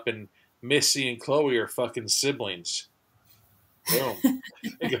fucked up and Missy and Chloe are fucking siblings? Boom.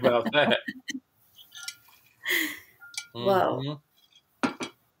 Think about that. Whoa. Mm-hmm.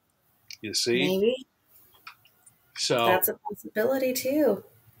 You see? Maybe. So that's a possibility too.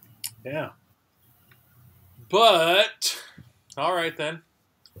 Yeah. But, all right then.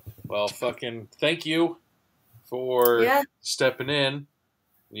 Well, fucking thank you for stepping in,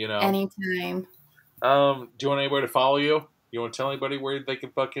 you know. Anytime. Do you want anybody to follow you? You want to tell anybody where they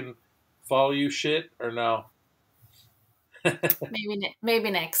can fucking follow you shit or no? Maybe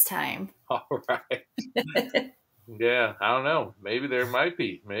next time. All right. Yeah, I don't know. Maybe there might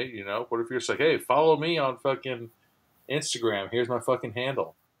be. Maybe, you know, what if you're just like, hey, follow me on fucking Instagram. Here's my fucking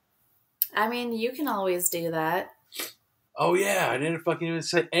handle. I mean, you can always do that. Oh, yeah. I didn't fucking even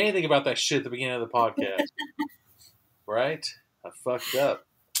say anything about that shit at the beginning of the podcast. Right? I fucked up.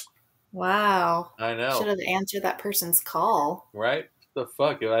 Wow. I know. Should have answered that person's call. Right? The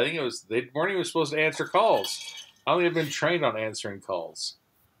fuck? I think it was, they weren't even supposed to answer calls. I only have been trained on answering calls.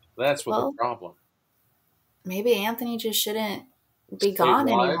 That's what the problem. Maybe Anthony just shouldn't be gone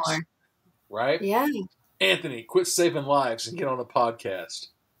anymore. Right? Yeah. Anthony, quit saving lives and get on a podcast.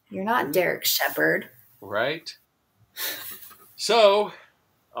 You're not Derek Shepard. Right? So,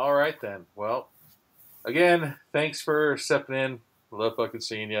 All right, then. Well, again, thanks for stepping in. Love fucking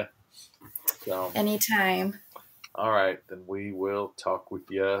seeing you. So, Anytime. all right, then we will talk with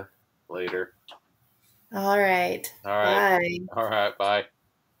you later. All right. All right. Bye. All right, bye.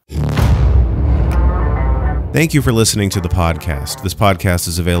 Thank you for listening to the podcast. This podcast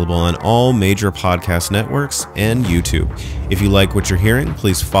is available on all major podcast networks and YouTube. If you like what you're hearing,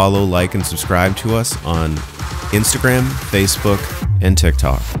 please follow, like, and subscribe to us on Instagram, Facebook, and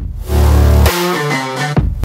TikTok.